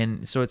 Yeah.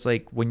 And so it's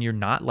like when you're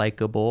not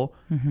likable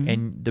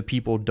and the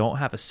people don't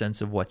have a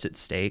sense of what's at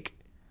stake,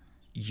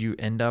 you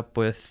end up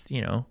with,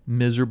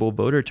 miserable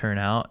voter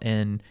turnout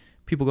and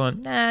people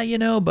going,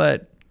 nah,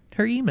 but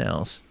her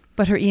emails.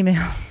 But her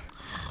email,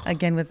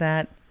 again with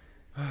that.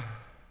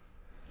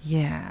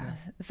 Yeah.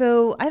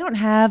 So I don't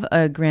have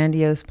a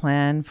grandiose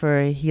plan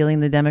for healing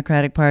the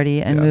Democratic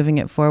Party and moving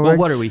it forward. Well,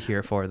 what are we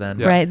here for then?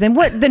 Yeah. Right. Then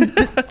what? Then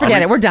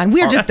forget it. We're done.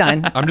 We're just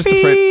done. I'm just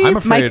afraid. I'm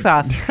afraid. Mic's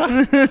off.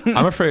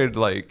 I'm afraid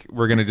like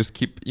we're gonna just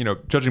keep,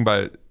 judging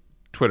by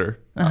Twitter.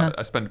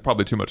 I spend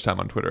probably too much time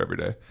on Twitter every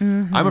day.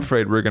 I'm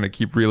afraid we're gonna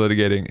keep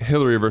relitigating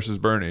Hillary versus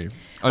Bernie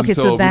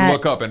until we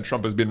look up and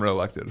Trump has been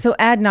reelected. So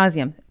ad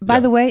nauseum.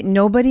 By the way,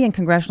 nobody in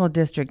Congressional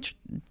District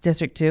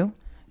 2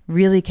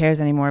 really cares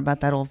anymore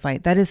about that old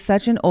fight. That is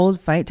such an old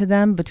fight to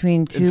them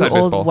between two Inside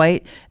old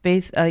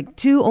baseball.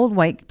 two old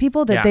white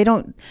people that Yeah. they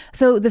don't.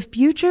 So the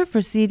future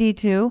for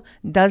CD2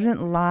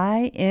 doesn't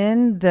lie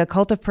in the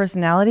cult of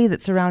personality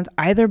that surrounds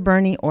either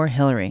Bernie or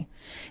Hillary.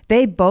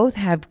 They both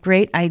have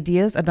great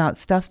ideas about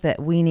stuff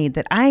that we need,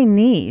 that I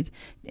need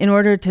in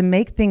order to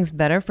make things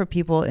better for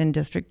people in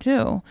District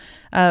 2.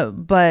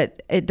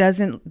 But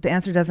the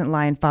answer doesn't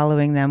lie in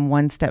following them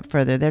one step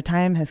further. Their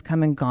time has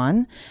come and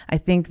gone. I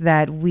think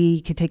that we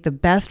could take the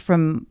best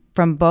from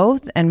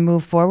both and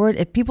move forward.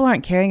 If people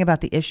aren't caring about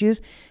the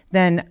issues,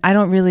 then I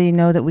don't really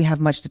know that we have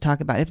much to talk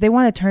about. If they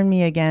want to turn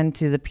me again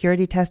to the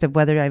purity test of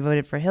whether I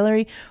voted for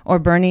Hillary or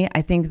Bernie,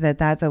 I think that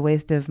that's a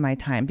waste of my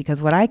time,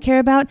 because what I care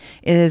about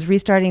is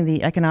restarting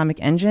the economic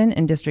engine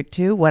in District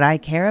 2. What I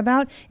care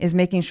about is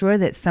making sure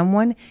that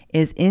someone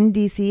is in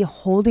DC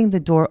holding the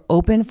door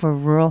open for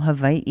rural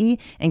Hawaii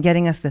and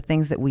getting us the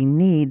things that we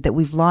need that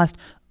we've lost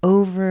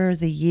over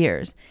the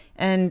years.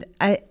 And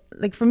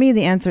for me,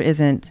 the answer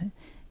isn't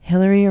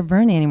Hillary or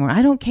Bernie anymore.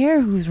 I don't care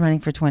who's running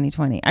for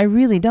 2020. I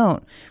really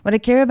don't. What I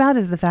care about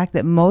is the fact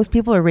that most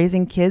people are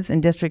raising kids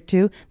in District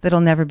 2 that'll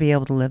never be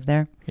able to live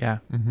there. Yeah.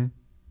 Mm-hmm.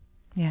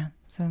 Yeah.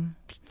 So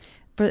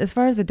as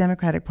far as the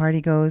Democratic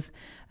Party goes,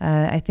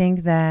 I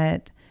think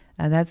that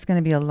that's going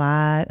to be a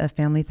lot of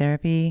family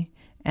therapy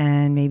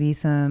and maybe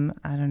some,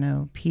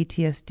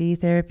 PTSD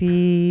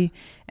therapy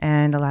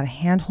and a lot of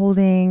hand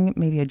holding,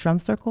 maybe a drum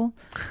circle.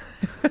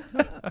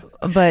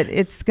 But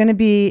it's going to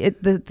be,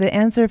 the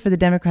answer for the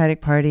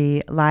Democratic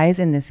Party lies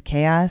in this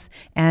chaos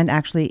and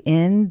actually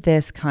in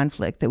this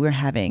conflict that we're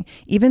having.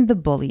 Even the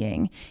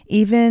bullying,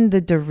 even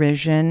the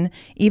derision,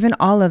 even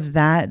all of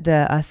that,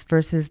 the us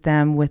versus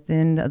them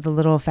within the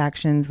little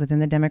factions within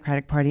the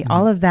Democratic Party,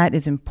 all of that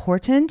is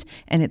important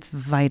and it's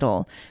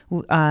vital.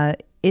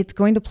 It's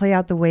going to play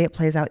out the way it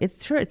plays out.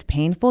 It's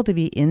painful to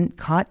be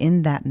caught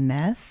in that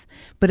mess,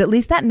 but at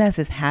least that mess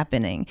is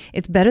happening.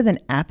 It's better than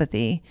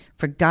apathy.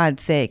 For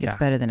God's sake, it's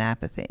better than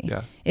apathy.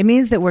 Yeah. It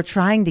means that we're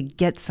trying to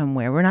get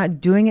somewhere. We're not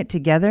doing it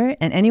together.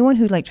 And anyone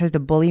who tries to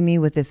bully me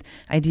with this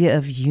idea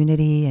of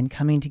unity and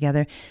coming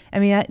together,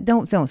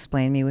 don't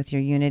explain me with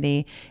your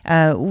unity.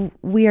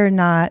 We are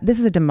not. This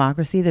is a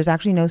democracy. There's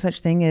actually no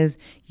such thing as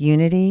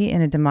unity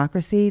in a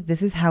democracy.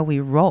 This is how we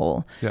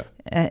roll. Yeah.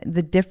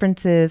 The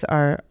differences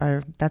are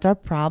that's our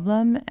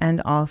problem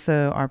and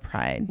also our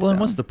pride. Well, and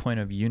what's the point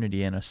of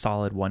unity in a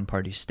solid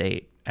one-party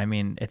state?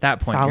 At that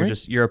point,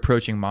 Solid? you're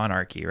approaching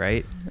monarchy,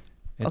 right?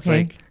 It's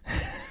Okay.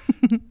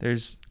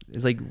 it's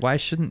like, why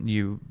shouldn't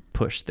you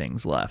push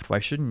things left? Why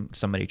shouldn't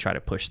somebody try to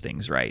push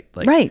things right?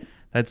 Right.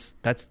 That's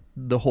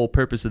the whole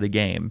purpose of the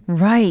game.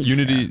 Right.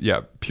 Unity,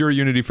 pure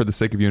unity for the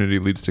sake of unity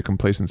leads to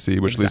complacency,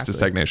 which leads to Exactly.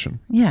 stagnation.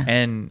 Yeah.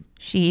 And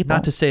Sheeple.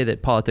 not to say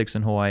that politics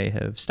in Hawaii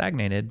have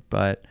stagnated,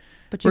 but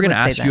But you we're going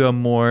to would say ask you that. a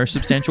more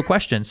substantial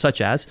question,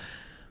 such as,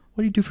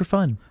 what do you do for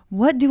fun?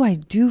 What do I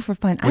do for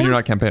fun? When you're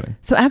not campaigning.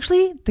 So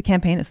actually, the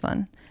campaign is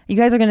fun. You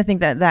guys are going to think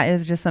that that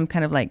is just some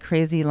kind of like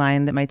crazy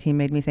line that my team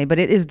made me say, but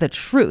it is the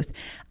truth.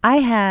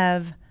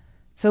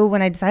 So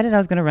when I decided I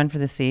was going to run for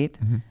the seat,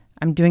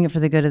 I'm doing it for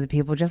the good of the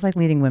people, just like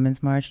leading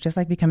Women's March, just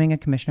like becoming a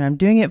commissioner. I'm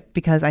doing it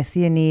because I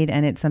see a need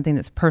and it's something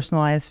that's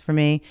personalized for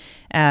me.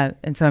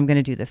 And so I'm going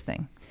to do this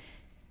thing.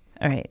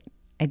 All right.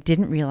 I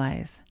didn't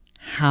realize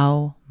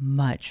how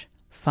much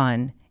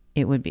fun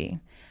it would be.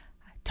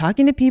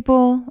 Talking to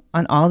people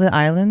on all the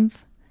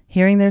islands,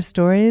 hearing their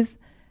stories,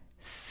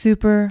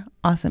 super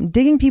awesome.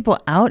 Digging people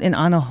out in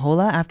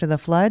Anahola after the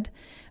flood.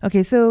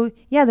 Okay, so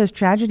yeah, there's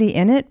tragedy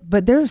in it,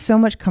 but there's so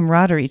much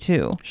camaraderie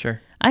too. Sure.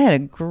 I had a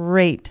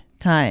great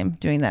time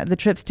doing that. The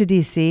trips to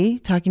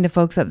DC, talking to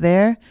folks up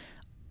there.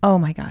 Oh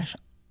my gosh,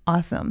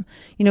 awesome.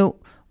 You know,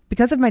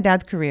 because of my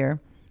dad's career,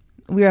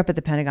 we were up at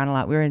the Pentagon a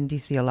lot. We were in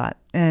DC a lot.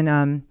 And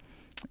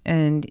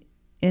in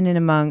and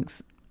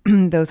amongst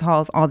those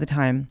halls all the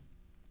time.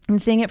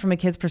 And seeing it from a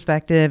kid's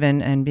perspective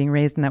and being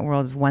raised in that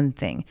world is one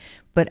thing.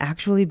 But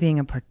actually being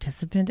a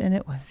participant in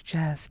it was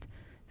just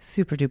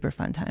super duper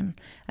fun time,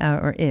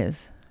 or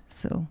is.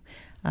 So,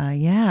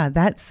 yeah,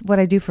 that's what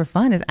I do for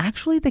fun is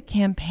actually the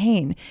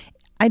campaign.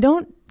 I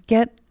don't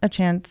get a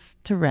chance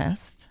to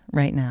rest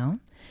right now.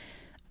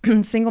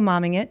 Single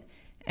momming it.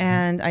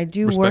 And I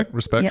do work.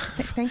 Respect. Yeah,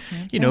 thanks,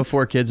 man. You know, Thanks.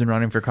 4 kids and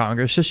running for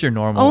Congress, just your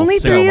normal. Only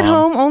single 3 at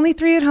mom. home. Only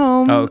 3 at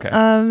home. Oh, okay.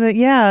 But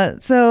yeah,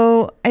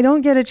 so I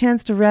don't get a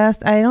chance to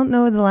rest. I don't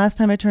know the last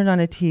time I turned on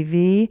a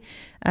TV.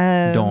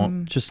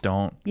 Just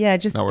don't. Yeah,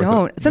 just Not worth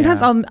don't. it. Sometimes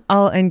Yeah.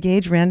 I'll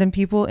engage random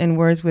people in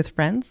words with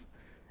friends,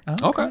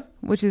 Oh, Okay.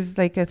 which is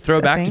like a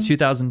Throwback thing. to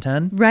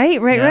 2010. Right.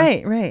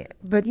 Yeah. Right.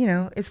 But you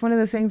know, it's one of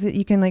those things that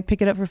you can like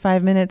pick it up for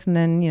 5 minutes and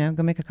then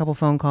go make a couple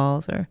phone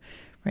calls or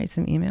write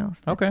some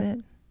emails. That's Okay. it.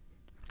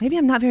 Maybe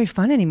I'm not very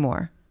fun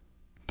anymore.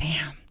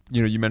 Damn.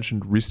 You know, you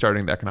mentioned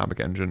restarting the economic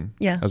engine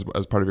Yeah. as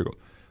part of your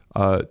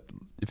goal.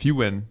 If you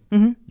win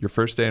your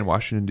first day in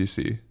Washington,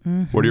 D.C.,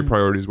 what are your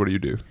priorities? What do you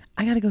do?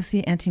 I got to go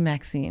see Auntie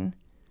Maxine.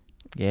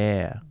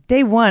 Yeah.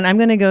 Day 1, I'm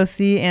going to go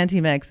see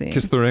Auntie Maxine.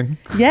 Kiss the ring?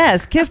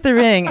 Yes, kiss the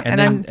ring.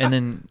 And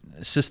then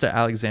Sister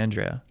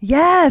Alexandria.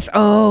 Yes.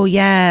 Oh,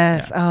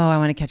 yes. Oh, I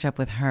want to catch up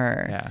with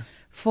her. Yeah.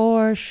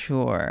 For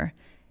sure.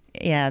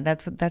 Yeah,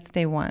 that's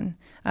day 1.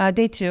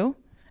 Day 2,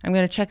 I'm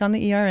going to check on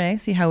the ERA,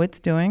 see how it's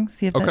doing,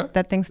 see if Okay.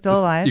 that thing's still This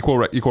alive. Equal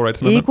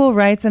rights amendment? Equal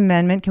Rights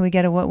Amendment. Can we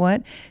get a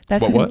what?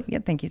 That's What? Yeah,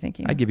 thank you.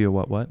 I'd give you a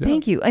what?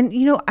 Thank you. And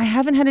I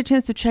haven't had a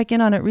chance to check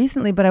in on it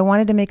recently, but I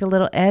wanted to make a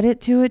little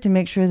edit to it to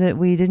make sure that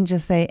we didn't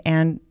just say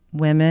and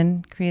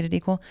women created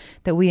equal,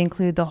 that we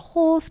include the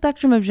whole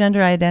spectrum of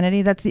gender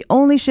identity. That's the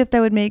only shift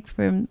I would make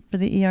for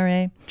the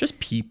ERA. Just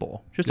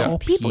people. Just Yeah. all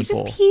People,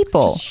 people. just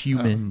people. Just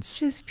humans.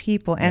 Just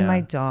people and Yeah.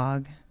 my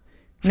dog.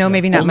 No,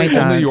 maybe not my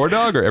dog. Only your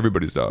dog or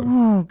everybody's dog?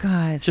 Oh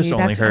God. Just see,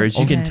 only that's hers.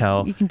 what- You can okay.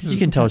 tell. You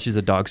can tell she's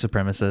a dog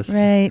supremacist.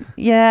 Right.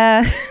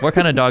 Yeah. What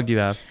kind of dog do you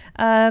have?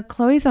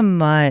 Chloe's a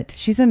mutt.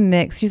 She's a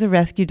mix. She's a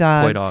rescue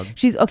dog. Toy dog.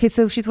 She's okay.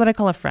 So she's what I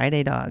call a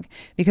Friday dog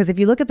because if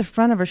you look at the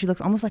front of her, she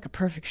looks almost like a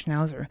perfect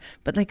schnauzer.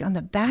 But like on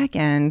the back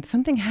end,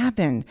 something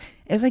happened.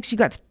 It was like she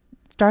got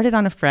started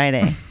on a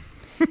Friday.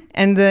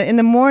 And in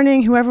the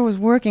morning, whoever was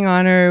working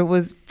on her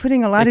was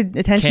putting a lot of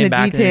attention Came to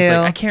back and he was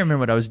detail. like, I can't remember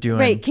what I was doing.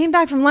 Right, came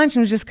back from lunch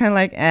and was just kind of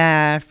like,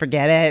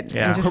 forget it.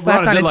 Yeah. And just We're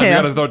on slapped a on a deadline. We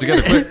tail. gotta throw it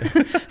together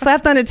quick.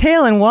 Slapped on a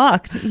tail and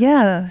walked.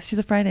 Yeah, she's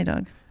a Friday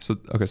dog. So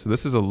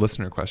this is a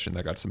listener question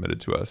that got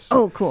submitted to us.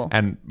 Oh, cool.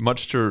 And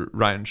much to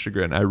Ryan's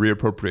chagrin, I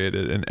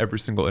reappropriated in every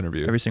single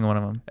interview. Every single one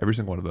of them. Every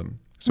single one of them.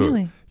 So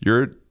Really?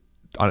 you're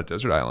on a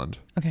desert island.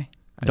 Okay.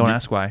 and Don't you-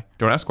 ask why.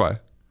 Don't ask why.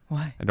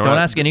 Why? And Don't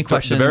ask any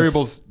questions. The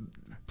variables.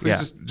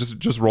 Please Yeah.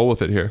 just roll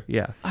with it here.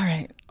 Yeah. All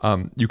right.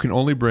 You can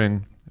only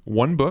bring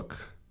one book,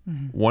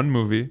 Mm-hmm. one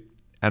movie,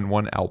 and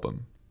one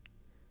album.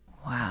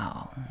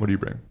 Wow. What do you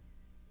bring?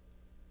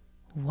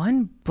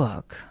 One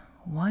book,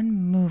 one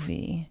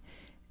movie,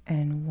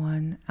 and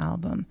one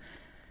album.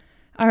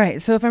 All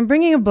right. So if I'm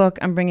bringing a book,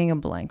 I'm bringing a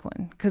blank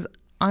one. Because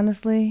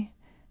honestly,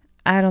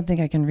 I don't think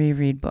I can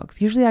reread books.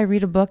 Usually I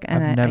read a book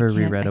and I've I never can't-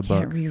 reread a I can't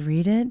book.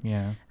 reread it.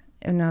 Yeah.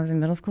 And when I was in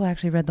middle school, I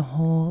actually read the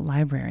whole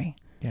library.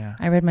 Yeah.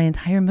 I read my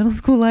entire middle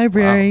school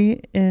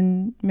library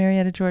in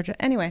Marietta, Georgia.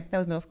 Anyway, that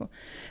was middle school.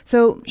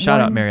 So Shout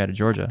out one- Marietta,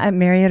 Georgia. At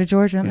Marietta,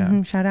 Georgia.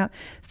 Yeah. Shout out.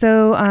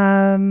 So,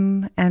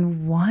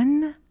 and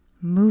one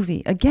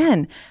movie.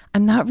 Again,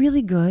 I'm not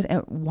really good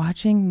at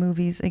watching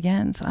movies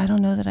again, so I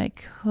don't know that I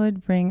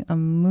could bring a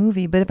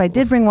movie. But if I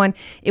did bring one,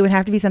 it would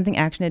have to be something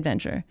action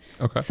adventure.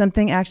 Okay.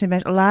 Something action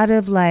adventure. A lot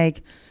of a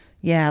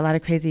lot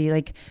of crazy,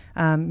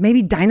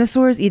 maybe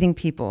dinosaurs eating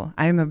people.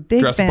 I'm a big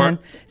Jurassic fan.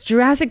 Park?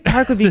 Jurassic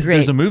Park would be great.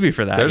 There's a movie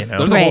for that. There's you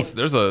know? there's Right.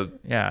 there's a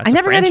Yeah. I it's a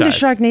never got into franchise.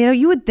 Sharknado.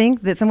 You would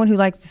think that someone who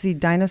likes to see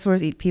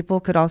dinosaurs eat people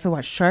could also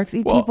watch sharks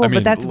eat Well, people, I mean,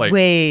 but that's like-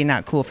 way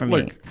not cool for me.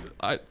 like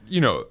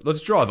let's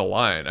draw the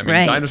line. I mean,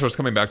 Right. dinosaurs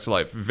coming back to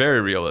life,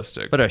 very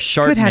realistic. But a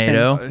Could happen.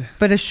 Sharknado.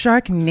 But a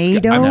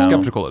Sharknado. I'm No.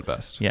 skeptical at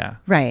best. Yeah.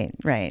 Right.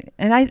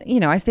 And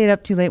I stayed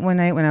up too late one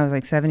night when I was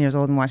like 7 years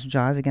old and watched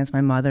Jaws against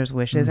my mother's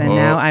wishes. And Oh.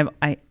 now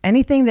I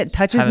anything that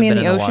touches Haven't me in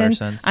been the in the water ocean,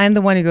 since. I'm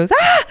the one who goes,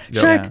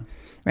 Yeah. shark. Yeah.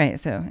 Right.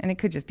 So, and it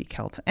could just be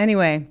kelp.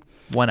 Anyway,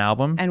 One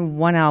album. and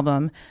one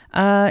album.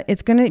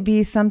 It's going to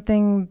be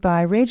something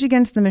by Rage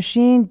Against the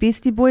Machine,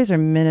 Beastie Boys, or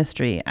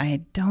Ministry.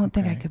 I don't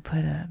think I could put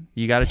a.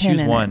 You got to pin choose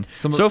in one.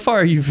 it. So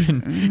far,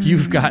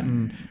 you've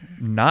gotten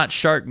not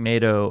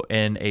Sharknado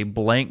and a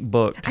blank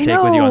book to I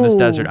take with you on this know.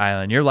 desert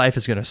island. Your life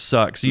is gonna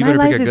suck. So you My better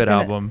pick life a is good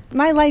gonna- album.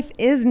 My life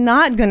is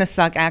not going to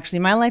suck, actually.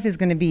 My life is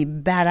going to be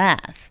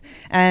badass.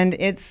 And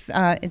it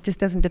just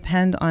doesn't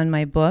depend on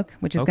my book,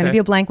 which is going to Okay. be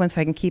a blank one so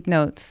I can keep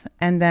notes.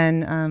 And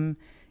then,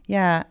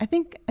 I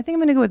think I'm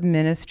going to go with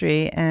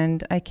Ministry,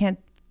 and I can't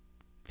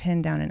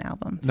pin down an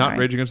album. Not Sorry.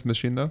 Rage Against the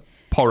Machine though.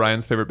 Paul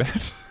Ryan's favorite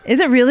band. Is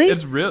it really?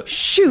 It's real.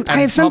 Shoot, I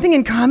And have something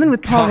in common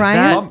with Paul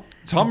Ryan.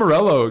 Tom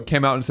Morello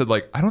came out and said,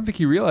 like, I don't think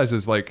he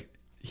realizes, like,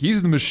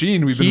 he's the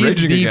machine we've been He's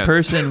raging the against.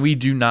 person we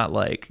do not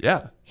like.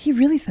 Yeah. He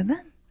really said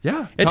that?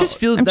 Yeah. It just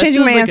feels. I'm that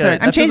changing feels my like answer.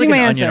 that I'm feels changing like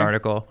my an Onion answer.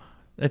 article.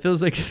 It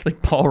feels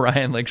like Paul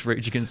Ryan likes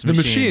Rage Against the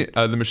Machine.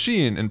 The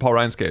machine in Paul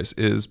Ryan's case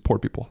is poor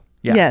people.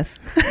 Yeah. Yes.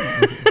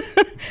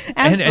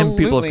 And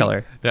people of Absolutely.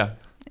 color. Yeah.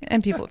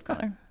 And people of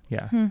color.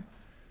 Yeah.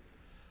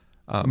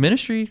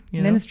 Ministry. You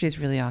know? Ministry is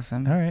really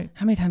awesome. All right.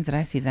 How many times did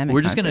I see them? in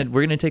We're concert?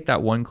 gonna take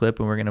that one clip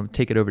and we're gonna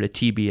take it over to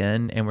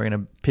TBN and we're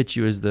gonna pitch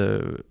you as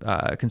the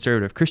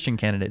conservative Christian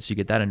candidate, so you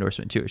get that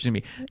endorsement too. It's gonna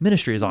be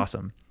Ministry is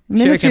awesome.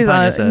 Ministry Sherry is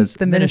Campagna aw- says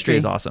the Ministry Ministry.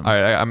 is awesome.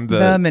 All right. I'm The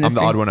the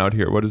ministry. odd one out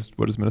here. What is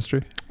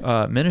ministry?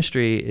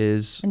 Ministry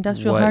is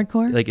Industrial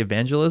hardcore? like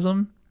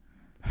evangelism.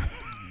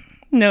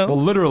 No.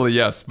 Well, literally,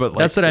 yes, but like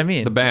That's what I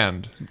mean. The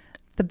band.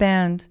 The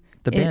band.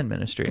 The It- band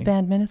Ministry. The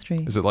band Ministry.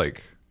 Is it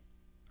like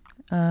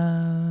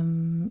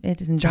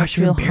It is Josh,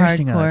 you're industrial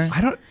embarrassing hardcore. us.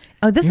 I don't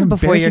Oh, this You're is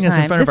before your embarrassing us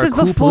time. in front of This our is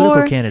cool before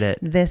political candidate.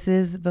 This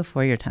is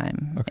before your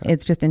time. Okay.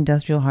 It's just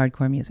industrial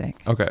hardcore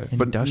music. okay,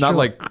 but Industrial- not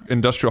like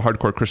industrial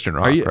hardcore Christian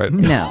rock, you- right?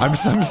 No.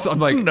 I'm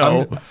like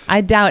No.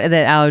 I doubt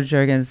that Al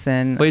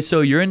Jurgensen. Wait,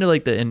 so you're into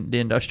like the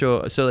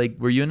industrial? So like,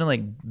 were you into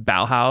like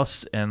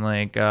Bauhaus and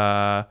like?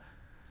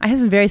 I had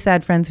some very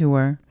sad friends who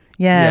were.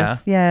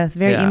 Yes, yes,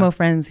 very Yeah. emo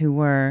friends who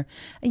were.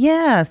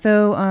 Yeah,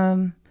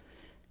 so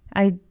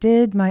I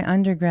did my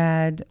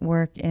undergrad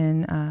work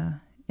in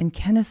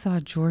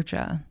Kennesaw,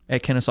 Georgia.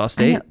 At Kennesaw I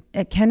State? know,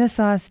 at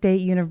Kennesaw State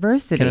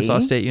University. Kennesaw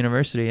State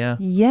University, yeah.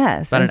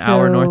 Yes. About an and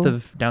hour so- north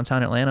of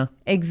downtown Atlanta.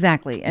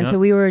 Exactly. And Yep. so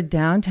we were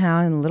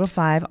downtown in Little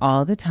Five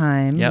all the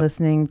time, Yep.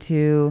 listening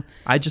to,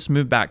 I just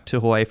moved back to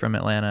Hawaii from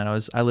Atlanta,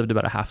 and I lived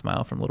about a half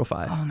mile from Little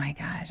Five. oh my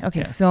gosh. Okay,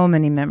 Yeah. so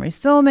many memories,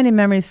 so many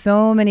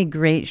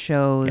great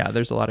shows. Yeah,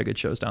 there's a lot of good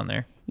shows down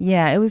there.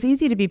 Yeah, it was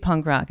easy to be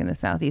punk rock in the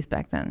Southeast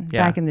back then.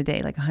 Yeah. Back in the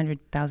day, like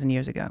 100,000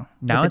 years ago.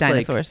 Now with the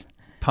it's dinosaurs.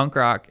 like punk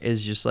rock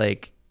is just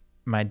like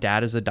my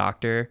dad is a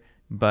doctor,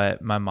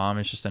 but my mom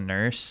is just a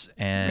nurse,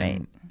 and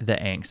Right. the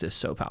angst is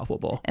so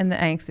palpable. And the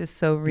angst is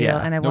so real. Yeah.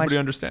 And I Nobody watched.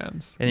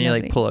 understands. And then you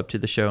like Nobody- pull up to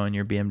the show in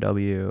your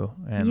BMW,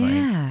 and like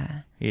Yeah.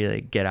 you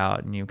like get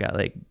out, and you've got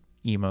like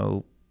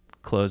emo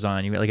clothes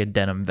on. You got like a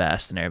denim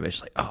vest, and everybody's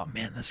just like, "Oh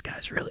man, this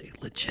guy's really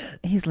legit."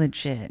 He's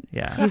legit.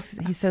 Yeah.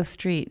 He's so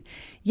street.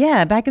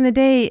 Yeah, back in the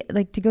day,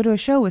 like to go to a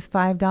show was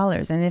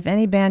 $5, and if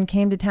any band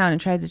came to town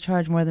and tried to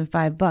charge more than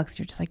 $5,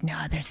 you're just like, no,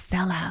 they're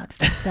sellouts.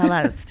 They're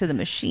sellouts to the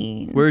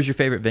machine. Where's your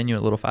favorite venue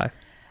at Little Five?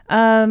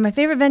 My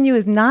favorite venue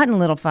is not in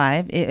Little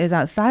Five. It is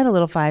outside of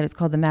Little Five. It's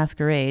called the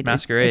Masquerade.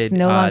 Masquerade. It's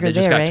no longer they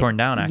just there, got right? torn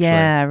down, actually.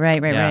 Yeah,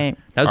 right. Yeah.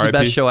 That was the R.I.P.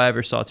 best show I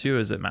ever saw too.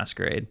 Is at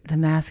Masquerade. The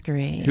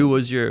Masquerade. What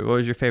was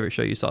your favorite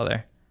show you saw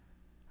there?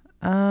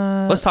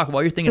 Uh, Let's talk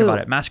while you're thinking so- about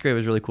it. Masquerade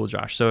was really cool,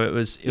 Josh. So it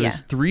was Yeah.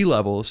 3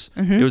 levels.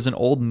 It was an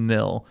old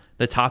mill.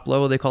 The top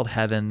level they called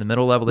Heaven. The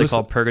middle level they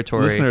called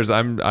Purgatory. Listeners,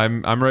 I'm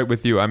right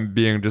with you. I'm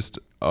being just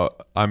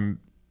I'm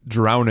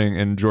drowning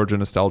in Georgia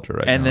nostalgia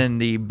right and now. then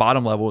the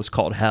bottom level was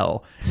called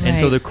Hell. And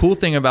so Right. the cool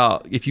thing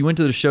about if you went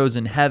to the shows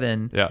in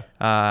Heaven,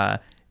 Yeah.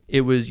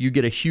 it was you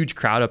get a huge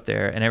crowd up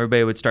there, and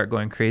everybody would start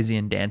going crazy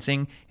and dancing.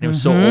 And it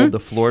was so old, the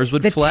floors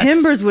would the flex.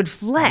 timbers would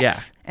flex. Yeah.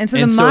 And so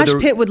And the so mosh the-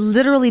 pit would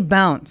literally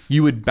bounce.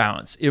 You would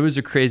bounce. It was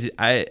a crazy.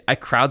 I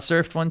crowd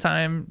surfed one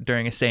time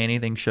during a Say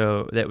Anything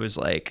show that was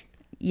like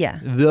Yeah.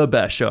 the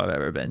best show I've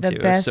ever been The to. It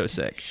was best so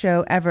sick.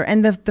 show ever.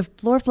 And the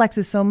floor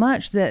flexes so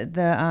much that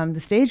the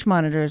stage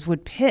monitors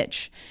would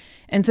pitch.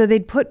 And so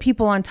they'd put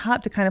people on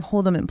top to kind of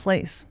hold them in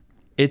place.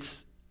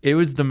 It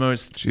was the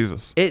most.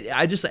 Jesus.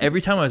 I just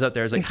every time I was up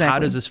there, I was like, how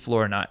Exactly. does this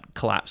floor not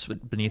collapse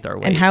beneath our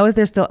weight? And how is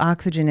there still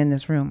oxygen in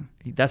this room?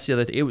 That's the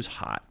other thing. It was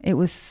hot. It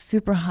was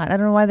super hot. I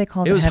don't know why they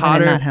called It it was heaven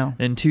hotter and not hell.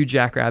 than 2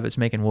 jackrabbits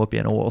making whoopee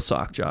in a wool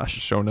sock, Josh.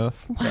 Show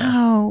enough.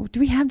 Wow. Do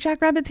we have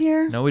jackrabbits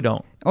here? No, we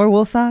don't. Or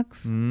wool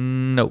socks?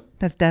 Nope.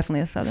 That's definitely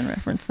a Southern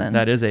reference then.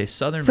 That is a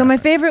Southern. So my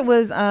reference. favorite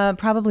was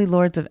probably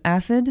Lords of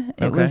Acid.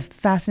 It Okay. was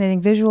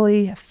fascinating,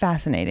 visually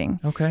fascinating.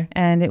 Okay.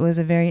 And it was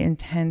a very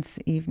intense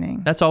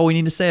evening. That's all we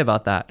need to say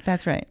about that.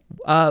 That's right.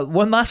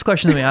 One last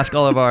question that we ask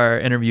all of our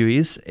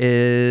interviewees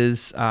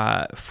is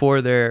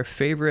for their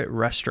favorite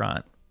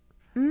restaurant.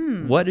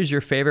 What is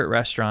your favorite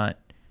restaurant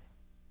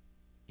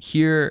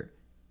here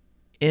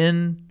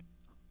in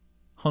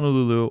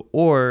Honolulu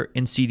or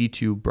in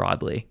CD2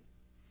 broadly?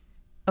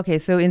 Okay,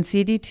 so in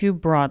CD2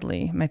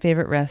 broadly, my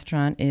favorite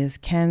restaurant is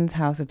Ken's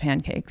House of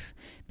Pancakes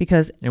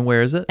And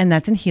where is it? and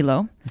that's in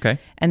Hilo. Okay.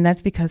 And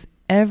that's because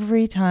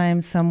every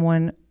time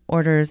someone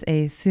orders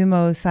a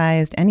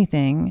sumo-sized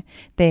anything,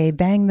 they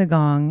bang the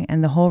gong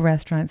and the whole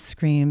restaurant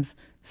screams,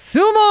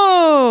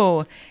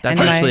 "Sumo!" That's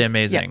And actually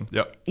amazing.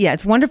 Yep. Yeah,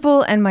 it's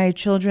wonderful, and my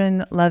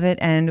children love it,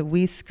 and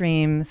we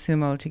scream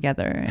sumo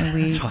together, and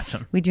we That's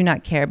awesome. we do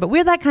not care. But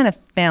we're that kind of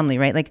family,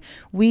 right? Like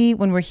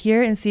when we're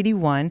here in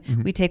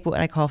CD1, we take what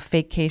I call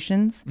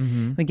fakecations.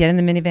 We get in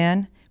the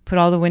minivan, put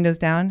all the windows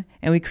down,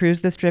 and we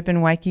cruise the strip in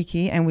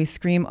Waikiki, and we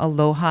scream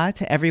aloha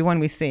to everyone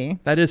we see,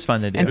 That is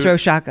fun to do. and throw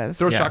shakas.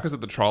 Throw Yeah. shakas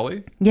at the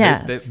trolley.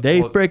 Yes.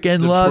 They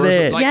freaking love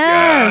tourists are it. like,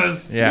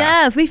 Yes, Yeah.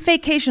 yes, we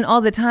fakecation all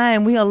the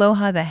time. We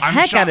aloha the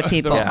heck out of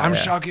people. I'm Yeah.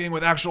 shocking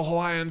with actual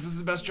Hawaiians. This is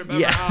the best trip ever.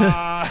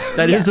 Yeah.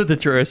 That is what the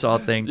tourists all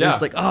think. They're Yeah.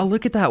 just like, oh,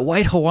 look at that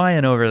white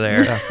Hawaiian over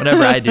there.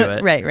 Whenever I do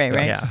it. Right.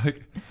 Yeah.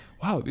 Like,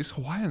 wow, these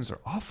Hawaiians are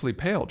awfully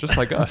pale, just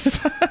like us.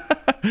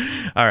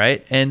 All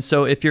right. And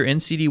so if you're in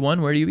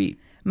CD1, where do you eat?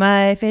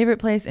 My favorite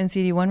place in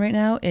CD1 right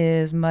now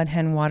is Mud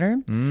Hen Water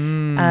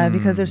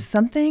because there's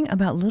something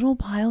about little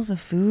piles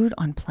of food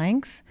on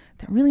planks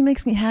that really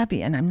makes me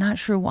happy, and I'm not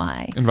sure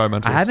why.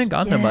 Environmentalist. I haven't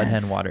gone to Mud Yes.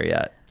 Hen Water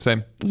yet.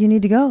 Same. You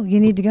need to go. You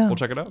need to go. We'll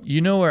check it out.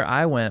 You know where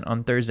I went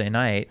on Thursday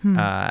night?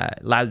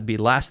 That'd be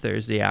last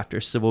Thursday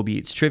after Civil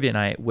Beats Trivia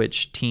Night,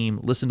 which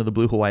team Listen to the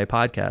Blue Hawaii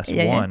podcast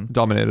Yeah, yeah. won.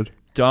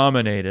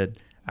 Dominated.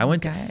 I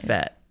went to Guys.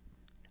 FET,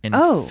 and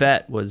Oh.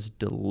 FET was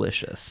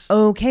delicious.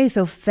 Okay,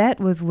 so FET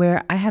was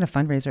where I had a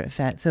fundraiser at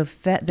FET. So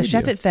FET, the Did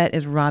chef you? at FET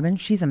is Robin.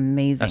 She's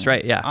amazing. That's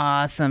right, yeah.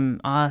 Awesome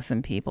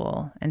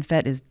people. And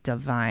FET is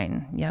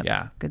divine. Yep.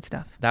 Yeah. Good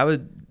stuff.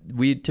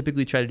 We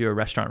typically try to do a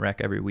restaurant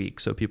rec every week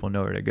so people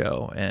know where to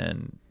go,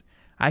 and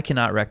I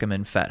cannot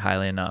recommend FET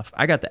highly enough.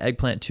 I got the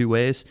eggplant 2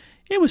 ways.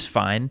 It was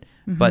fine,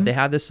 but they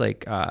had this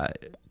like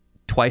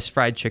twice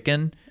fried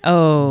chicken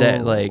Oh.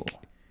 that like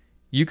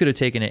you could have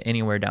taken it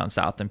anywhere down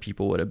south and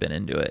people would have been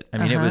into it. I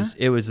mean,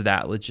 it was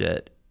that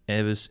legit.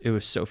 It was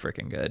so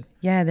freaking good.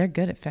 Yeah, they're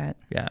good at FET.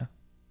 Yeah.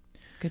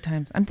 Good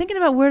times. I'm thinking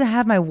about where to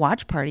have my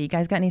watch party. You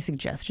guys got any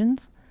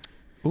suggestions?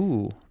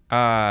 Ooh.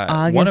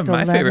 One of August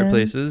my favorite 11th.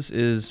 places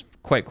is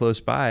quite close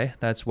by.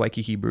 That's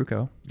Waikiki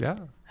Bruco. Yeah.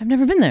 I've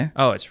never been there.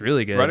 Oh, it's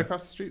really good. Right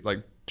across the street,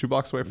 like 2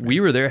 blocks away from We me.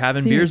 were there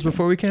having beers Seriously.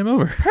 before we came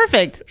over.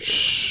 Perfect.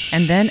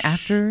 And then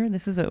after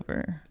this is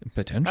over,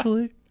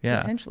 Potentially.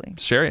 Yeah. potentially.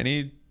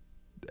 Sherry,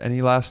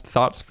 any last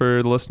thoughts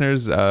for the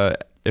listeners?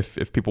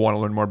 If people want to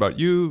learn more about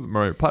you,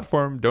 more your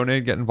platform,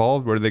 donate, get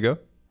involved, where do they go?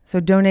 So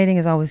donating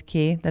is always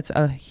key. That's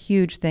a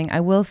huge thing. I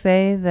will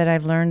say that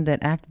I've learned that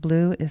Act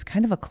Blue is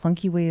kind of a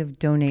clunky way of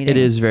donating. It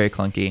is very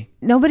clunky.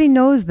 Nobody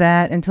knows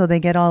that until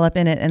they get all up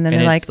in it, and then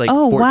And they're it's like, like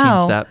 "Oh 14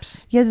 wow,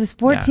 steps. Yeah, there's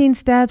 14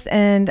 steps,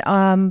 and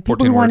people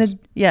 14 who wanted,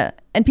 words.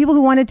 and people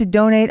who wanted to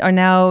donate are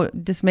now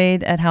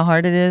dismayed at how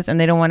hard it is, and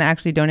they don't want to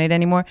actually donate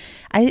anymore.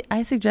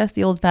 I suggest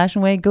the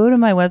old-fashioned way. Go to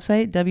my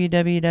website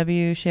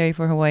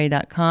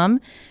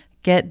www.sherryforhawaii.com.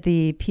 Get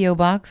the P.O.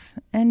 box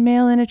and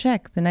mail in a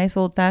check the nice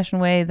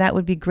old-fashioned way. That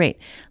would be great.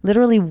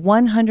 Literally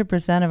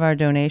 100% of our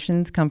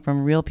donations come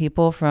from real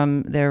people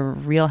from their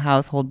real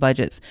household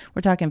budgets.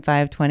 We're talking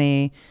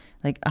 $5,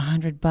 like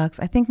 $100.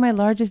 I think my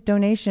largest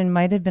donation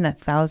might have been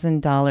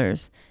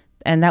 $1,000.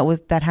 And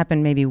that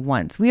happened maybe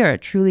once. We are a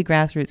truly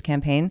grassroots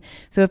campaign.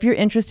 So if you're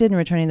interested in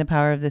returning the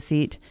power of the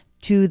seat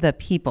to the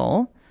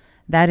people,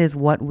 that is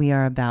what we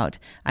are about.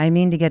 I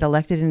mean to get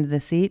elected into the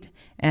seat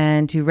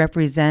and to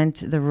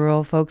represent the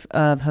rural folks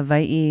of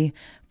Hawaii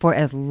for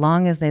as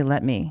long as they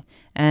let me.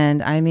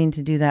 And I mean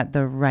to do that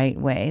the right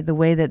way, the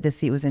way that the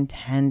seat was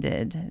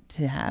intended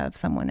to have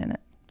someone in it.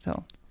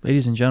 So,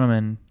 Ladies and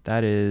gentlemen,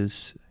 that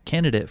is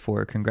candidate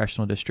for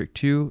Congressional District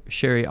 2,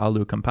 Sherry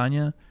Alu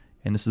Campagna,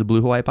 and this is the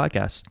Blue Hawaii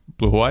Podcast.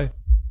 Blue Hawaii.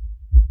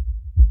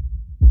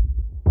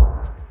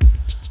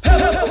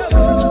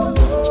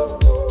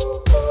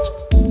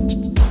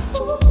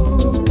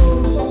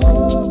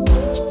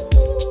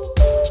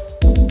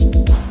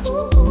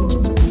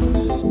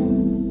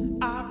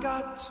 I've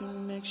got to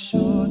make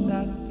sure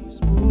that these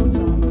boots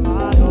are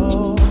my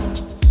own.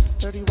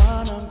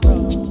 31, I'm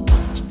grown.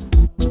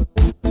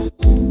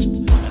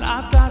 And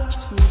I've got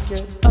to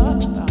get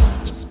up out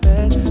of this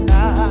bed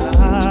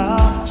now.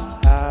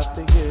 Half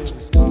the year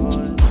is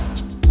gone.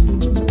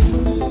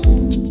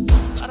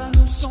 But I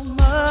knew so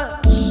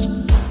much.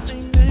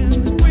 Naming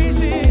the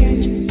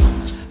breezes,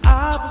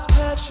 I was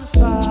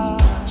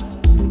petrified.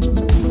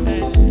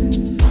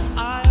 And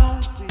I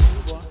only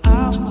wore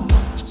out my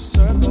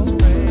circle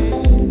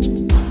phrase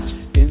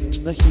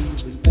in the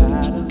healing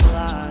patterns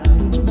line.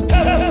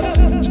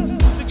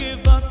 So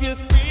give up your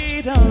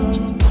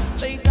freedom,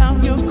 lay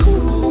down your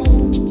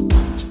cool,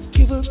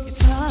 give up your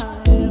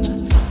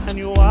time and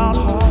your wild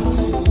heart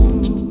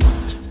too.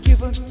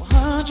 Give up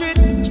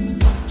 100,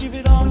 give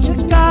it all you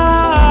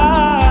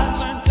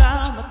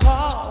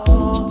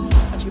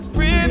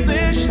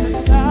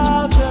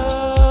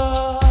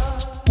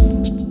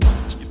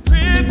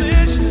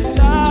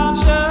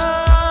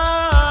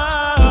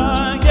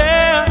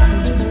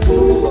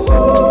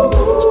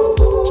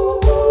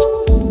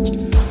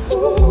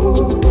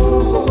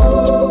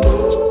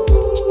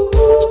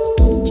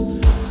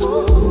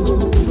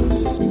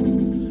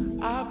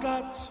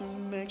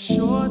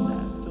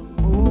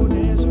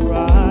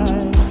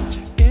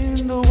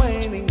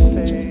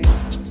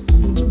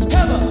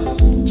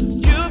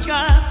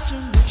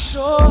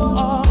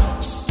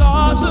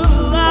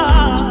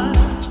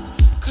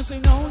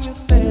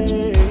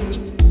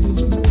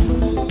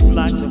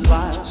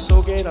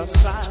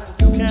outside,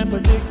 you can't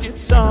predict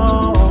its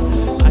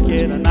own. Like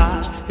it or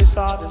not, his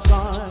heart is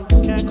gone,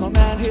 you can't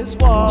command his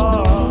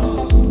war.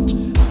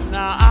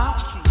 Now I'll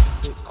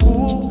keep it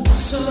cool,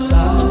 so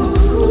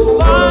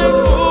fight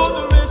for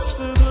the rest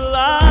of the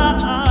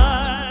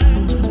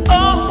line.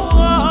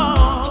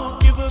 Oh,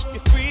 give up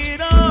your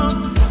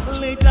freedom,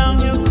 lay down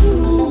your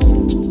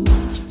cool,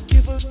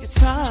 give up your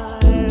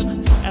time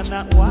and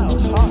that wild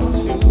heart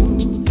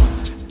too.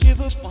 Give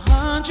up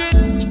 100,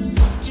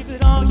 give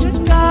it all you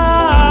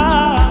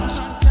got.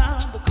 Turn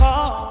down the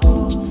call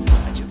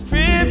and your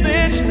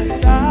privilege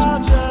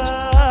nostalgia.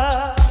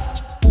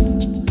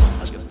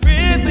 Your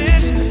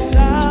privilege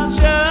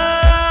nostalgia.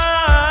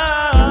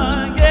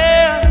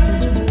 Yeah.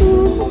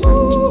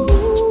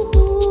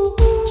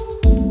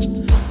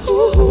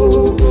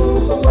 Ooh,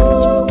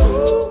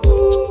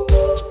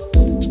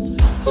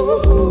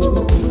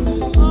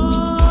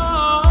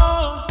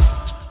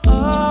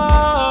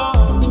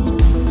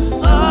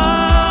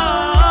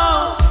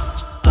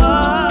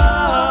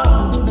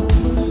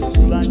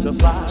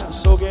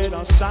 so get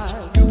outside,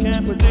 you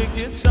can't predict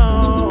its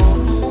own.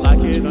 Like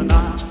it or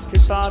not,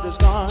 his heart is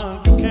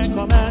gone, you can't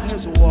command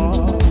his war.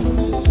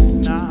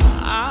 Now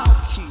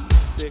I'll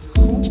keep it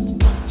cool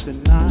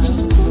tonight.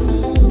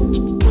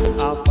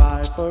 I'll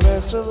fight for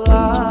rest of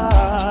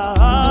life.